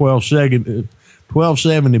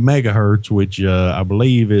 megahertz, which I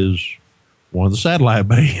believe is one of the satellite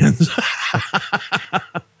bands.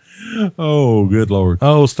 Oh, good Lord.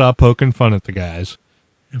 Oh, stop poking fun at the guys.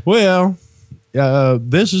 Well,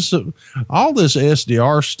 this is all this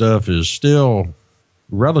SDR stuff is still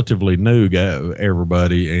relatively new,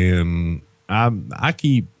 everybody, and I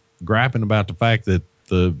keep griping about the fact that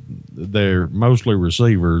they're mostly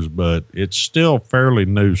receivers, but it's still fairly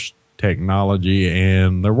new technology,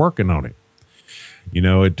 and they're working on it.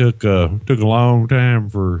 It took a long time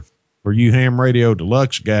for you Ham Radio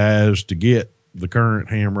Deluxe guys to get the current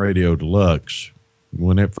Ham Radio Deluxe.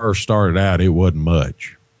 When it first started out, it wasn't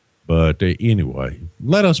much. But anyway,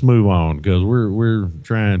 let us move on because we're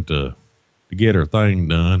trying to get our thing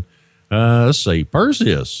done. Let's see,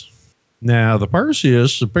 Perseus. Now, the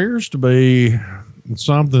Perseus appears to be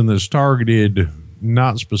something that's targeted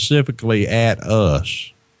not specifically at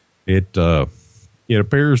us. It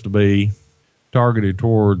appears to be targeted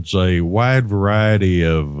towards a wide variety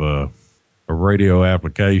of radio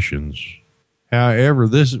applications. However,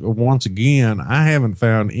 once again, I haven't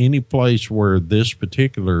found any place where this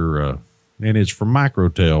particular, and it's from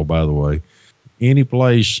Microtel, by the way, any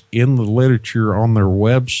place in the literature on their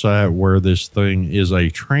website where this thing is a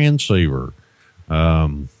transceiver.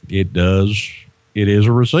 It is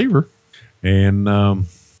a receiver, and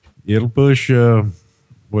it'll push, 14,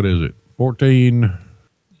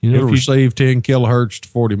 it'll receive 10 kilohertz to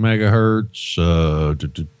 40 megahertz,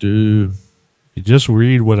 If you just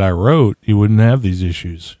read what I wrote, you wouldn't have these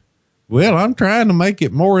issues. Well, I'm trying to make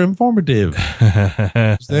it more informative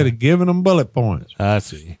instead of giving them bullet points. I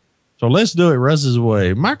see. So let's do it Russ's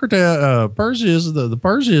way. Perseus, the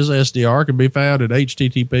Perseus SDR can be found at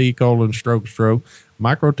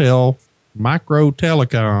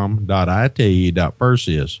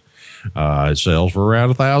http://microtelecom.it.perseus. It sells for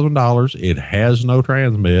around $1,000. It has no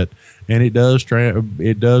transmit, and it does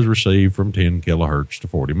receive from 10 kilohertz to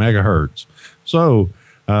 40 megahertz. So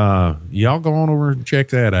y'all go on over and check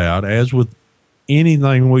that out. As with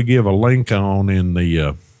anything we give a link on in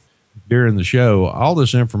the during the show, all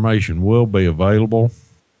this information will be available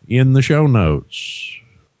in the show notes.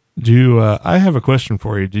 I have a question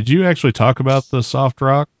for you. Did you actually talk about the soft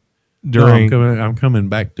rock during? No, I'm coming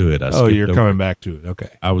back to it. You're coming back to it. Okay.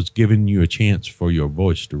 I was giving you a chance for your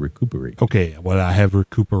voice to recuperate. Okay. Well, I have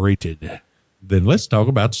recuperated. Then let's talk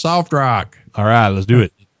about soft rock. All right, let's do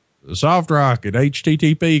it. The soft rock at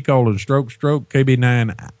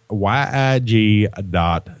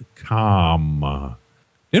http://kb9yig.com.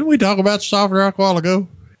 Didn't we talk about soft rock a while ago?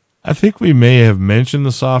 I think we may have mentioned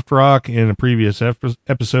the soft rock in a previous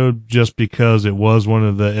episode just because it was one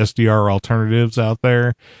of the SDR alternatives out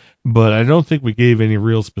there, but I don't think we gave any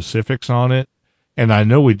real specifics on it. And I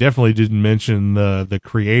know we definitely didn't mention the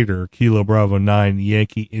creator, Kilo Bravo 9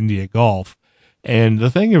 Yankee India Golf. And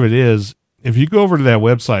the thing of it is, if you go over to that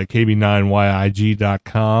website,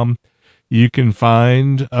 kb9yig.com, you can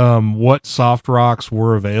find what soft rocks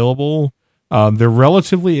were available. They're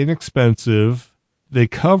relatively inexpensive. They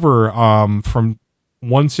cover from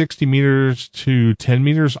 160 meters to 10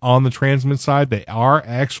 meters on the transmit side. They are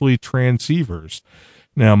actually transceivers.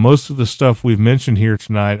 Now, most of the stuff we've mentioned here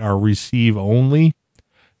tonight are receive only.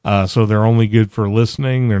 So they're only good for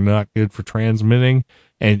listening. They're not good for transmitting.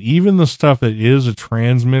 And even the stuff that is a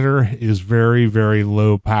transmitter is very, very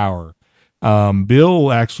low power.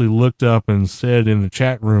 Bill actually looked up and said in the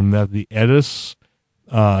chat room that the Edis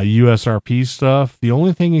USRP stuff, the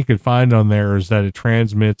only thing you could find on there is that it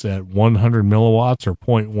transmits at 100 milliwatts or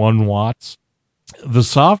 0.1 watts. The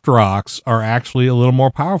soft rocks are actually a little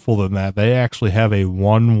more powerful than that. They actually have a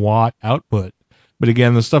 1 watt output. But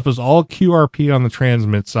again, the stuff is all QRP on the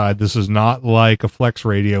transmit side. This is not like a flex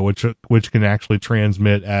radio, which can actually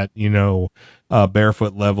transmit at, a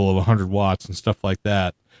barefoot level of 100 watts and stuff like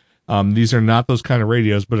that. These are not those kind of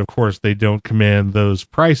radios, but of course they don't command those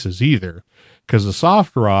prices either. Because the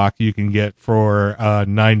soft rock you can get for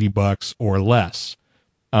 $90 or less.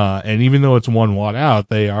 And even though it's 1 watt out,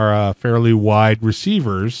 they are fairly wide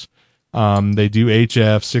receivers. They do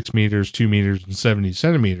HF 6 meters, 2 meters, and 70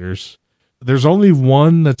 centimeters. There's only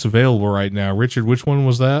one that's available right now. Richard, which one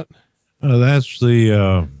was that? That's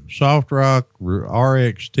the Soft Rock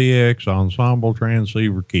RXTX Ensemble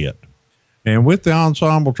Transceiver Kit. And with the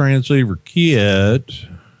Ensemble Transceiver Kit,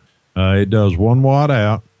 it does 1 watt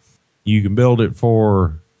out. You can build it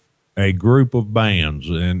for a group of bands,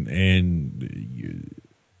 and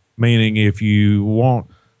meaning if you want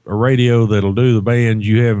a radio that'll do the bands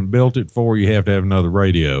you haven't built it for, you have to have another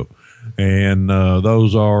radio. And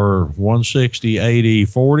those are 160, 80,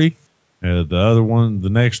 40. The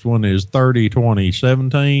next one is 30, 20,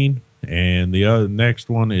 17. And the next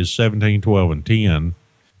one is 17, 12, and 10.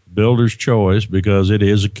 Builder's choice, because it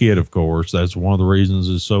is a kit, of course. That's one of the reasons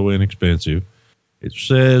it's so inexpensive. It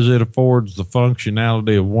says it affords the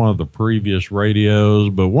functionality of one of the previous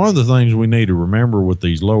radios, but one of the things we need to remember with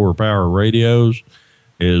these lower power radios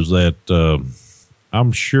is that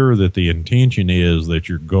I'm sure that the intention is that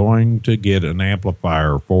you're going to get an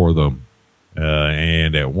amplifier for them.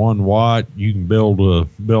 And at 1 watt, you can build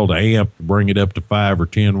an amp to bring it up to 5 or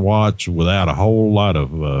 10 watts without a whole lot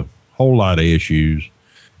of issues.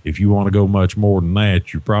 If you want to go much more than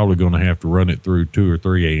that, you're probably going to have to run it through 2 or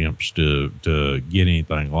 3 amps to get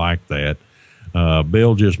anything like that.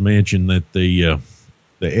 Bill just mentioned that the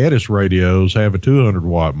Edis radios have a 200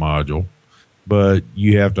 watt module, but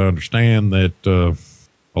you have to understand that a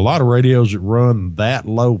lot of radios that run that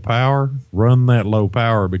low power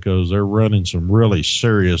because they're running some really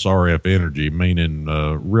serious RF energy, meaning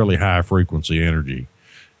really high frequency energy.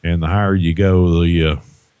 And the higher you go,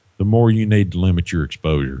 the more you need to limit your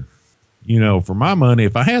exposure. For my money,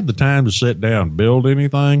 if I had the time to sit down and build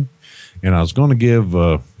anything, and I was going to give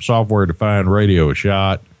software-defined radio a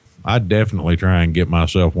shot, I'd definitely try and get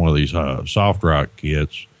myself one of these soft rock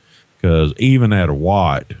kits, because even at a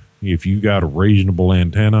watt, if you got a reasonable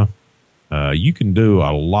antenna, you can do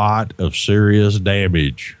a lot of serious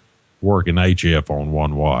damage working HF on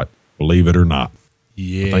 1 watt, believe it or not.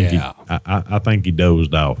 Yeah. I think he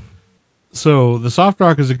dozed off. So the soft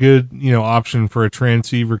rock is a good, option for a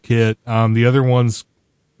transceiver kit. The other ones,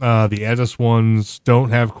 the Edis ones,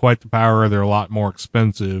 don't have quite the power. They're a lot more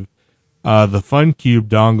expensive. The FunCube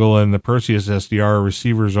dongle and the Perseus SDR are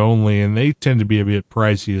receivers only, and they tend to be a bit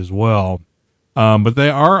pricey as well. But they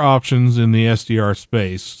are options in the SDR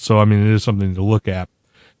space. So, it is something to look at.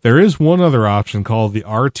 There is one other option called the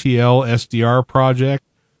RTL SDR project.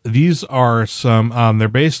 These are some, they're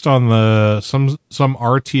based on some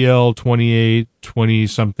RTL 2820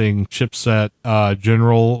 something chipset,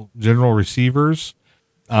 general receivers.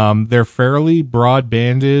 They're fairly broad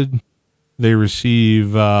banded. They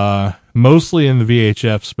receive, mostly in the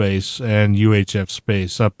VHF space and UHF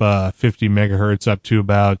space, up 50 megahertz up to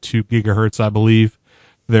about 2 gigahertz, I believe.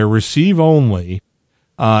 They're receive only,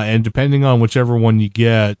 and depending on whichever one you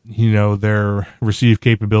get, their receive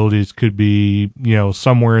capabilities could be,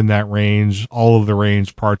 somewhere in that range, all of the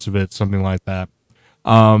range, parts of it, something like that.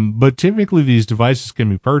 But typically these devices can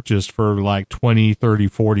be purchased for like 20, 30,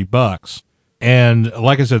 40 bucks. And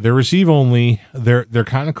like I said, they're receive only. They're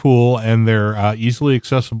kind of cool, and they're easily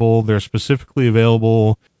accessible. They're specifically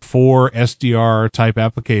available for SDR type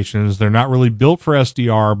applications. They're not really built for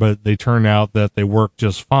SDR, but they turn out that they work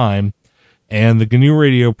just fine. And the GNU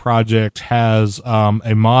Radio project has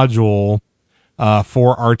a module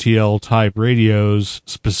for RTL type radios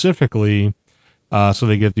specifically, so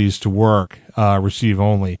they get these to work receive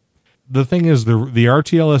only. The thing is, the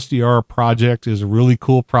RTL SDR project is a really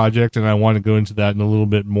cool project, and I want to go into that in a little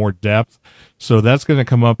bit more depth. So that's going to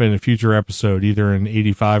come up in a future episode, either in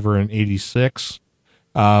 85 or in 86.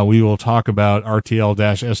 We will talk about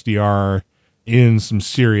RTL-SDR in some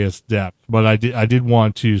serious depth, but I did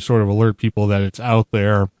want to sort of alert people that it's out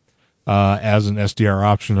there as an SDR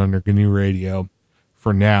option under GNU Radio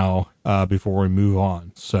for now, before we move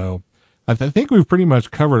on. So I think we've pretty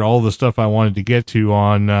much covered all the stuff I wanted to get to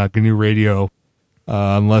on GNU Radio,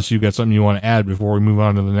 unless you've got something you want to add before we move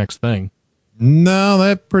on to the next thing. No,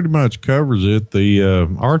 that pretty much covers it. The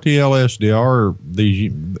RTL SDR,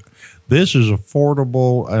 this is an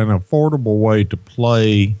affordable way to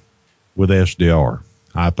play with SDR,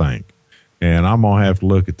 I think. And I'm gonna have to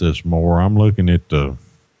look at this more. I'm looking at one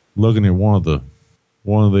of the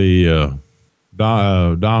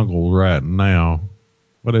dongles right now.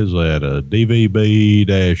 What is that? A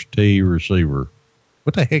DVB-T receiver.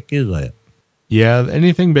 What the heck is that? Yeah,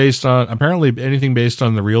 anything based on the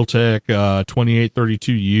Realtek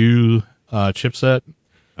 2832U chipset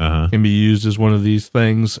can be used as one of these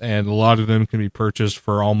things, and a lot of them can be purchased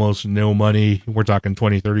for almost no money. We're talking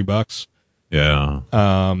 20, 30 bucks. Yeah.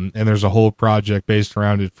 And there's a whole project based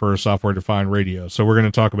around it for a software-defined radio. So we're going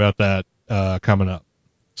to talk about that coming up.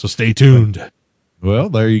 So stay tuned. Well,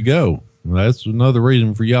 there you go. That's another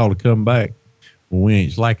reason for y'all to come back when we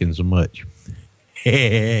ain't slacking so much.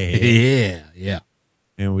 Yeah.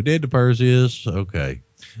 And we did the Perseus. Okay.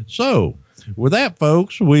 So with that,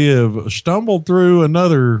 folks, we have stumbled through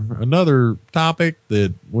another topic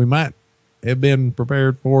that we might have been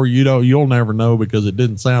prepared for. You'll never know because it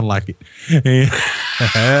didn't sound like it.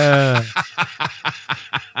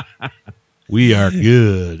 We are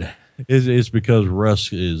good. It's because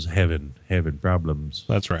Russ is having problems.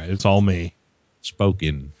 That's right. It's all me.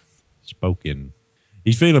 Spoken.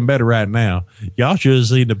 He's feeling better right now. Y'all should have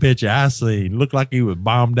seen the picture I seen. Looked like he was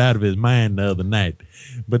bombed out of his mind the other night.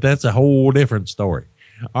 But that's a whole different story.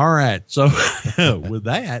 All right. So with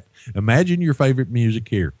that, imagine your favorite music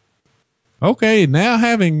here. Okay, now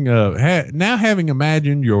having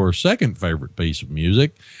imagined your second favorite piece of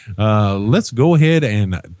music, let's go ahead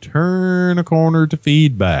and turn a corner to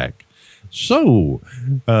feedback. So,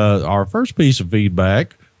 our first piece of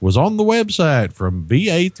feedback was on the website from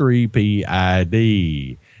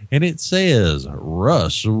VA3PID, and it says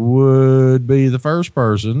Russ would be the first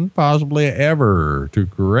person possibly ever to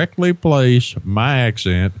correctly place my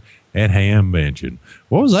accent at Hamvention.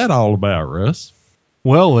 What was that all about, Russ?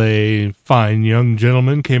 Well, a fine young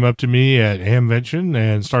gentleman came up to me at Hamvention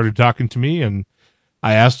and started talking to me, and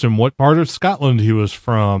I asked him what part of Scotland he was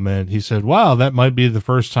from, and he said, wow, that might be the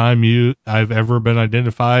first time I've ever been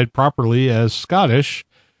identified properly as Scottish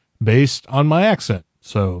based on my accent.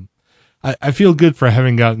 So I feel good for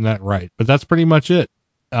having gotten that right, but that's pretty much it.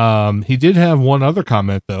 He did have one other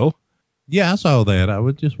comment, though. Yeah, I saw that. I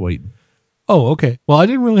was just waiting. Oh, okay. Well, I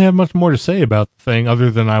didn't really have much more to say about the thing other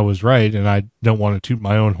than I was right, and I don't want to toot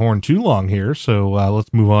my own horn too long here, so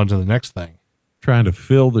let's move on to the next thing. Trying to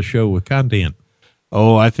fill the show with content.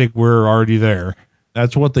 Oh, I think we're already there.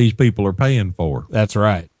 That's what these people are paying for. That's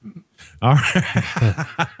right. All right.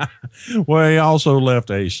 Well, he also left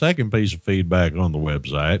a second piece of feedback on the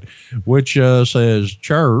website, which says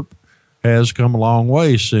Chirp has come a long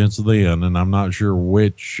way since then, and I'm not sure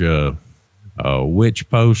which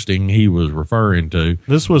posting he was referring to.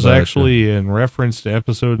 This was actually in reference to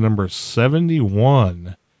episode number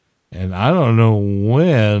 71, and I don't know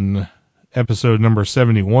when episode number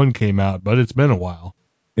 71 came out, but it's been a while.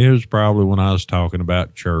 It was probably when I was talking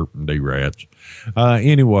about Chirp and D-Rats.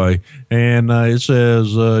 Anyway, and it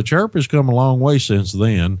says, Chirp has come a long way since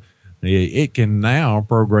then. It can now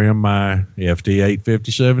program my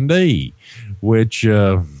FT857D, which,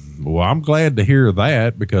 well, I'm glad to hear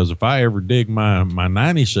that, because if I ever dig my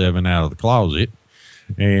 97 out of the closet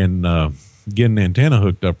and get an antenna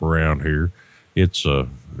hooked up around here, It's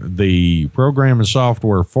the programming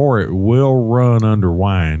software for it will run under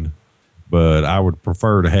Wine, but I would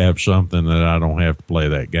prefer to have something that I don't have to play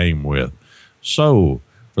that game with. So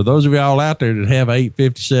for those of y'all out there that have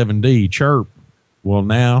 857D, Chirp will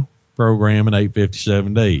now program an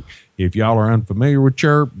 857D. If y'all are unfamiliar with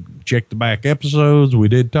Chirp, check the back episodes. We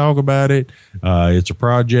did talk about it. It's a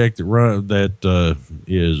project that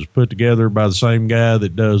is put together by the same guy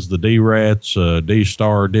that does the D-Rats,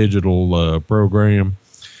 D-Star Digital program,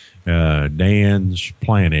 Dan's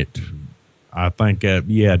Planet. I think,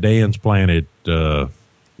 Dan's Planet is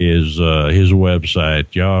his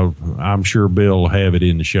website. Y'all, I'm sure Bill will have it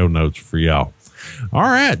in the show notes for y'all. All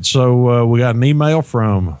right, so we got an email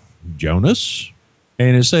from Jonas,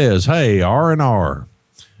 and it says, "Hey, R&R,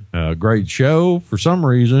 great show. For some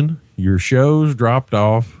reason, your shows dropped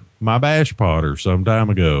off my Bash Potter some time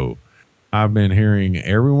ago. I've been hearing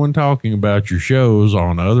everyone talking about your shows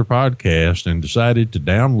on other podcasts and decided to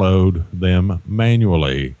download them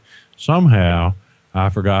manually. Somehow, I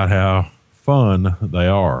forgot how fun they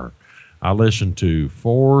are. I listened to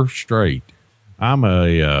 4 straight. I'm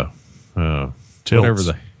a whatever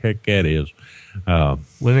the heck that is.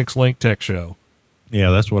 Linux Link Tech Show. Yeah,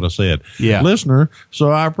 that's what I said. Yeah. Listener,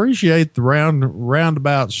 so I appreciate the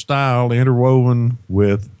roundabout style interwoven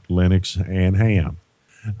with Linux and ham.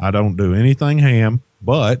 I don't do anything ham,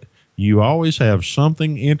 but you always have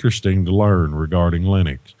something interesting to learn regarding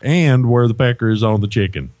Linux and where the pecker is on the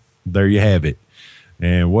chicken. There you have it.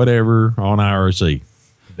 And whatever on IRC.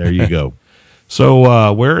 There you go.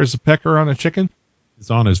 So where is the pecker on a chicken? It's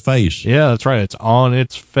on his face. Yeah, that's right. It's on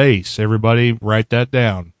its face. Everybody write that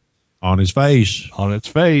down. On his face. On its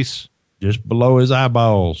face. Just below his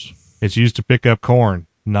eyeballs. It's used to pick up corn,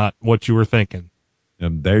 not what you were thinking.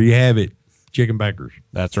 And there you have it. Chicken packers.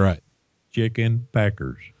 That's right. Chicken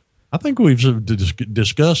packers. I think we've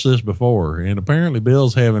discussed this before, and apparently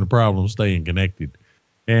Bill's having a problem staying connected.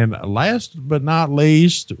 And last but not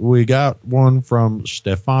least, we got one from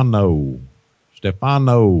Stefano.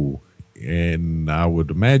 And I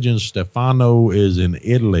would imagine Stefano is in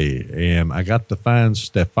Italy. And I got to find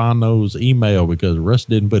Stefano's email because Russ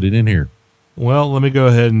didn't put it in here. Well, let me go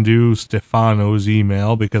ahead and do Stefano's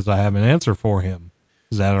email because I have an answer for him.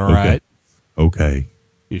 Is that all right? Okay.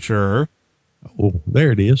 You sure? Oh,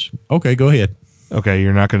 there it is. Okay, go ahead. Okay,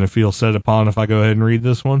 you're not going to feel set upon if I go ahead and read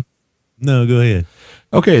this one? No, go ahead.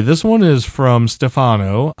 Okay, this one is from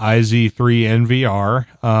Stefano, IZ3NVR,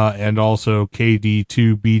 and also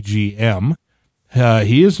KD2BGM.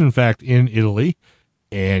 He is, in fact, in Italy,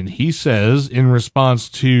 and he says, in response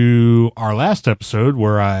to our last episode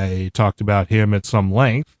where I talked about him at some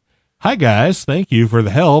length, "Hi, guys. Thank you for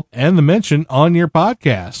the help and the mention on your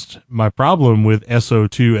podcast. My problem with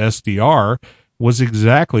SO2 SDR was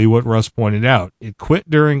exactly what Russ pointed out. It quit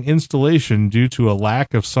during installation due to a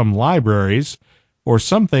lack of some libraries or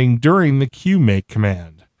something during the qmake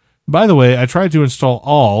command. By the way, I tried to install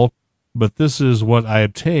all, but this is what I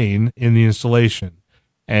obtain in the installation."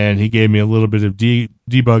 And he gave me a little bit of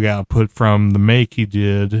debug output from the make he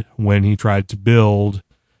did when he tried to build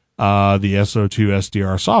the SO2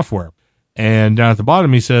 SDR software. And down at the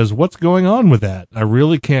bottom, he says, "What's going on with that? I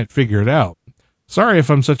really can't figure it out. Sorry if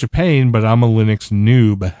I'm such a pain, but I'm a Linux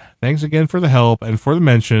noob. Thanks again for the help and for the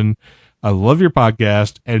mention. I love your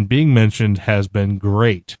podcast, and being mentioned has been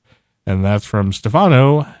great." And that's from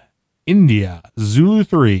Stefano, India, Zulu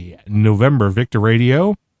 3, November Victor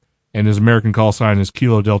Radio. And his American call sign is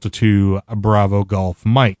Kilo Delta 2, Bravo Golf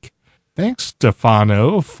Mike. Thanks,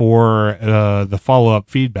 Stefano, for the follow-up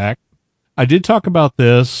feedback. I did talk about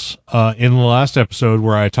this in the last episode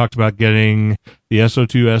where I talked about getting the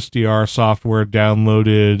SO2 SDR software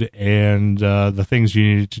downloaded and the things you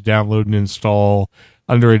needed to download and install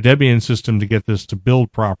under a Debian system to get this to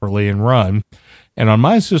build properly and run. And on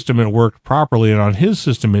my system, it worked properly, and on his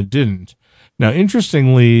system, it didn't. Now,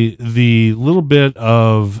 interestingly, the little bit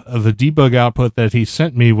of the debug output that he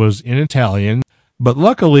sent me was in Italian, but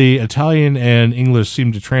luckily, Italian and English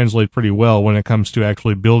seem to translate pretty well when it comes to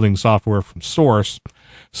actually building software from source.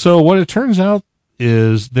 So what it turns out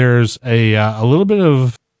is there's a little bit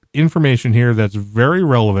of information here that's very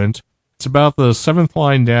relevant. It's about the 7th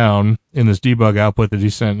line down in this debug output that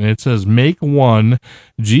he sent, and it says, "Make 1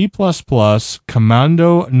 G++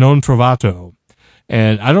 comando non trovato."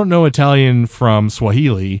 And I don't know Italian from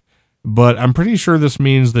Swahili, but I'm pretty sure this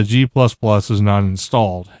means that G++ is not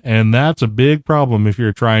installed. And that's a big problem if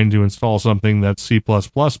you're trying to install something that's C++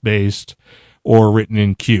 based or written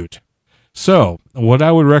in Qt. So what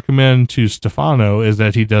I would recommend to Stefano is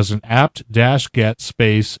that he does an apt-get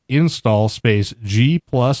space install space G++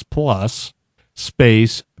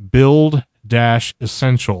 space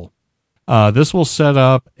build-essential. This will set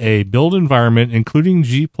up a build environment, including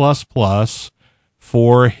G++,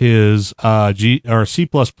 for his G or C++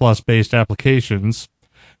 based applications,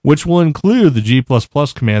 which will include the G++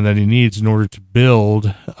 command that he needs in order to build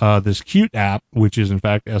this Qt app, which is in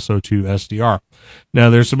fact SO2 SDR. Now,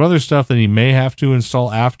 there's some other stuff that he may have to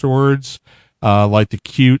install afterwards, like the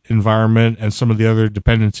Qt environment and some of the other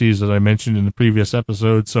dependencies that I mentioned in the previous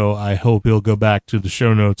episode, so I hope he'll go back to the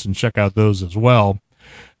show notes and check out those as well.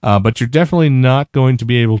 But you're definitely not going to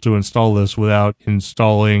be able to install this without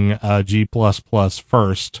installing G++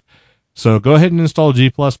 first. So go ahead and install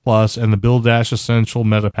G++ and the Build-Essential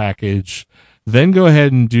meta package. Then go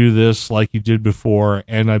ahead and do this like you did before,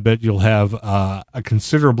 and I bet you'll have a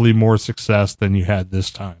considerably more success than you had this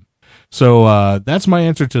time. So that's my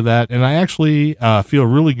answer to that, and I actually feel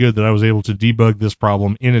really good that I was able to debug this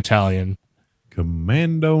problem in Italian.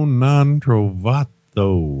 Commando non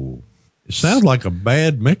trovato. It sounds like a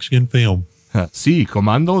bad Mexican film. Sì,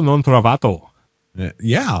 comando non trovato.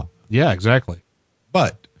 Yeah. Yeah, exactly.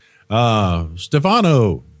 But,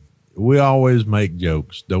 Stefano, we always make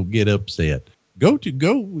jokes. Don't get upset. Go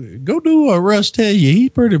do what Russ tell you. He's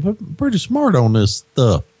pretty smart on this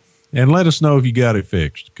stuff. And let us know if you got it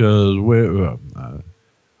fixed, because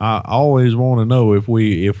I always want to know if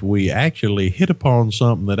we actually hit upon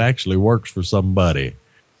something that actually works for somebody.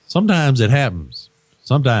 Sometimes it happens.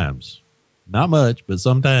 Sometimes. Not much, but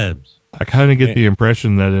sometimes. I kind of get the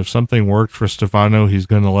impression that if something worked for Stefano, he's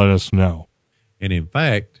going to let us know. And in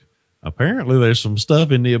fact, apparently there's some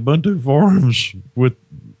stuff in the Ubuntu forums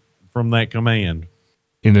from that command.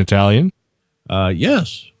 In Italian?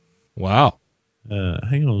 Yes. Wow.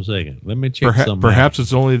 Hang on a second. Let me check something Perhaps out.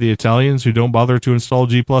 it's only the Italians who don't bother to install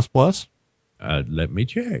G++? Let me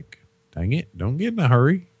check. Dang it. Don't get in a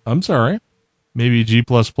hurry. I'm sorry. Maybe G++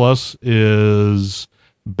 is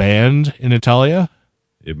banned in Italia?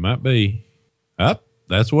 It might be.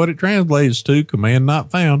 That's what it translates to. Command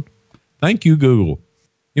not found. Thank you, Google.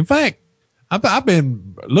 In fact, I've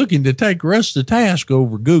been looking to take Russ to task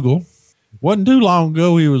over Google. Wasn't too long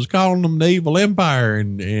ago he was calling them the evil empire,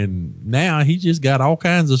 and now he just got all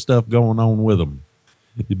kinds of stuff going on with them.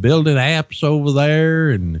 He's building apps over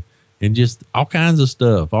there and just all kinds of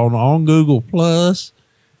stuff on Google Plus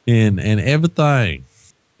and everything.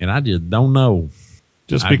 And I just don't know.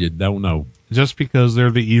 I just don't know. Just because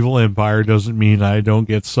they're the evil empire doesn't mean I don't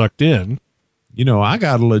get sucked in. You know, I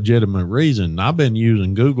got a legitimate reason. I've been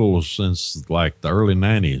using Google since like the early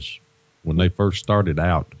 90s when they first started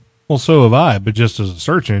out. Well, so have I, but just as a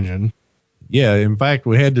search engine. Yeah, in fact,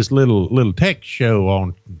 we had this little tech show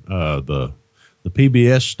on the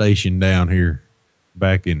PBS station down here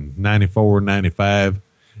back in 94, 95,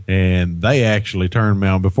 and they actually turned me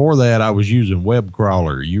on. Before that, I was using Web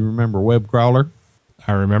Crawler. You remember Web Crawler?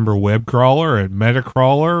 I remember Web Crawler and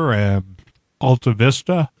Metacrawler and Alta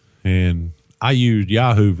Vista. And I used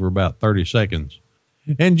Yahoo for about 30 seconds.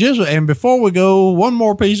 And before we go, one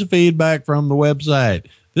more piece of feedback from the website.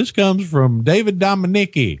 This comes from David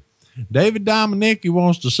Dominicki. David Dominicki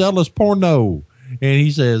wants to sell us porno. And he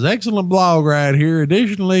says, excellent blog right here.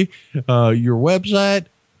 Additionally, your website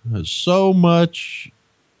has so much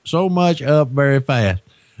up very fast.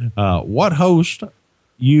 What host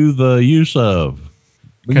you the use of?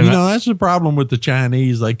 But, that's the problem with the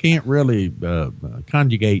Chinese. They can't really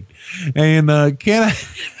conjugate. And Ken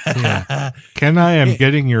I am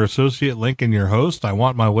getting your associate link in your host. I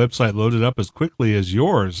want my website loaded up as quickly as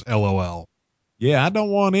yours, LOL. Yeah, I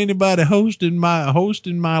don't want anybody hosting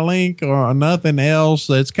my link or nothing else.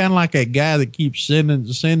 It's kind of like that guy that keeps sending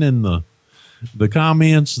the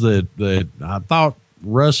comments that I thought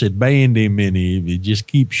Russ had banned him, and he just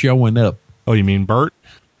keeps showing up. Oh, you mean Bert?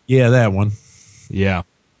 Yeah, that one. Yeah.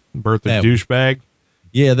 Bert the douchebag?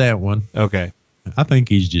 Yeah, that one. Okay. I think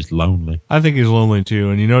he's just lonely. I think he's lonely too.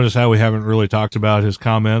 And you notice how we haven't really talked about his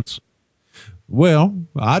comments? Well,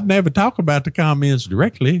 I'd never talk about the comments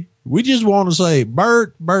directly. We just want to say,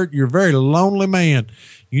 Bert, you're a very lonely man.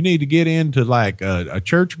 You need to get into like a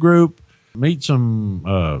church group, meet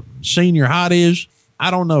some senior hotties.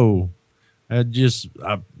 I don't know.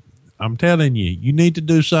 I'm telling you, you need to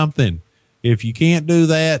do something. If you can't do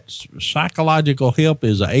that, psychological help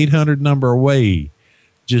is a 800 number away.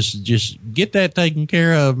 Just get that taken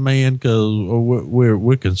care of, man, because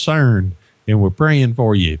we're concerned and we're praying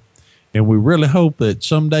for you. And we really hope that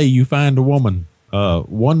someday you find a woman,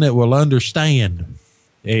 one that will understand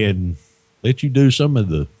and let you do some of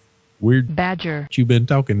the weird badger you've been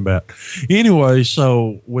talking about. Anyway,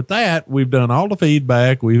 so with that, we've done all the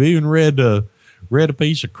feedback. We've even read a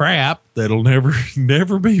piece of crap that'll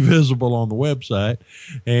never be visible on the website.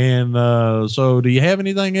 And so do you have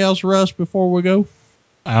anything else, Russ, before we go?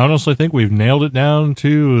 I honestly think we've nailed it down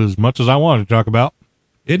to as much as I wanted to talk about.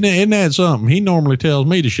 Isn't that something? He normally tells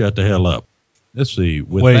me to shut the hell up. Let's see.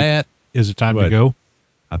 With Wait, that, is it time to go?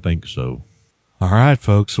 I think so. All right,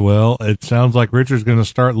 folks. Well, it sounds like Richard's going to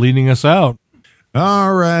start leading us out.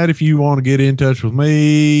 All right. If you want to get in touch with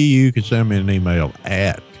me, you can send me an email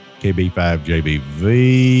at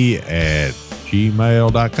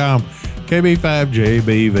kb5jbv@gmail.com,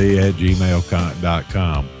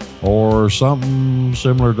 kb5jbv@gmail.com, or something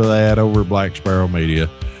similar to that over at Black Sparrow Media.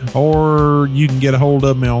 Or you can get a hold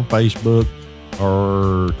of me on Facebook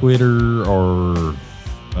or Twitter or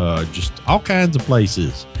just all kinds of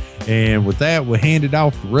places. And with that, we'll hand it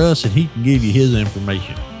off to Russ and he can give you his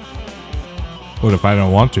information. What if I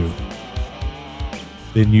don't want to?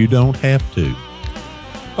 Then you don't have to.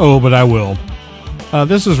 Oh, but I will.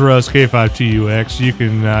 This is Russ, K5TUX. You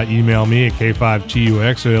can email me at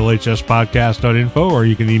K5TUX@LHSpodcast.info, or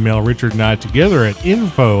you can email Richard and I together at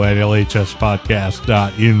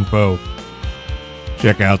info@LHSpodcast.info.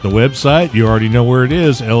 Check out the website. You already know where it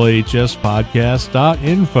is,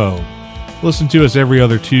 LHSpodcast.info. Listen to us every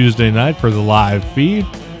other Tuesday night for the live feed.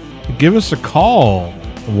 Give us a call,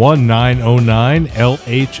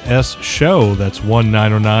 1-909-LHS-SHOW. That's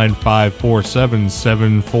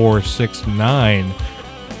 1-909-547-7469.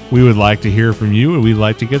 We would like to hear from you, and we'd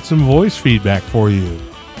like to get some voice feedback for you.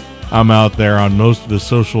 I'm out there on most of the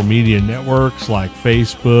social media networks like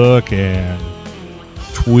Facebook and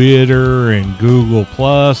Twitter and Google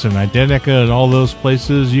Plus and Identica and all those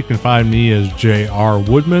places. You can find me as J.R.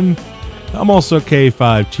 Woodman. I'm also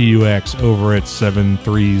K5TUX over at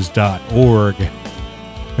 73s.org.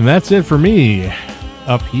 And that's it for me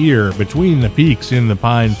up here between the peaks in the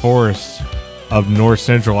pine forests of north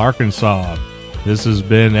central Arkansas. This has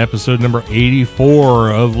been episode number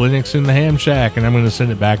 84 of Linux in the Ham Shack, and I'm going to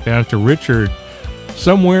send it back down to Richard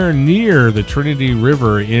somewhere near the Trinity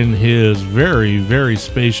River in his very, very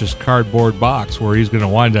spacious cardboard box, where he's going to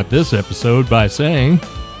wind up this episode by saying,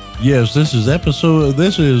 yes, this is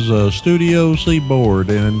Studio Seaboard,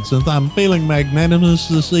 and since I'm feeling magnanimous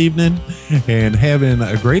this evening and having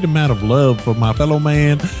a great amount of love for my fellow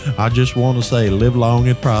man, I just want to say live long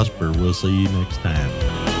and prosper. We'll see you next time.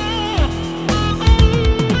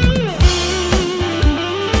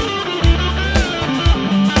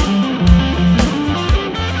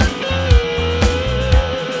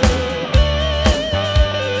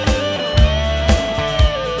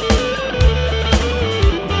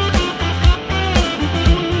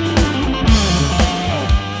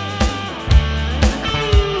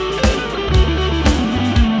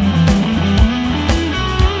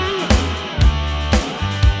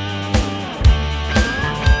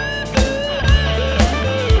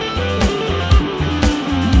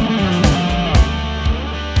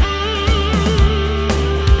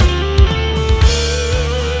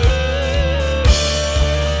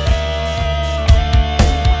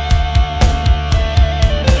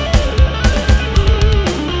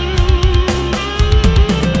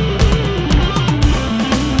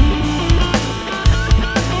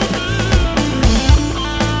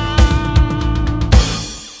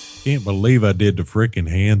 Can't believe I did the freaking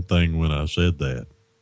hand thing when I said that.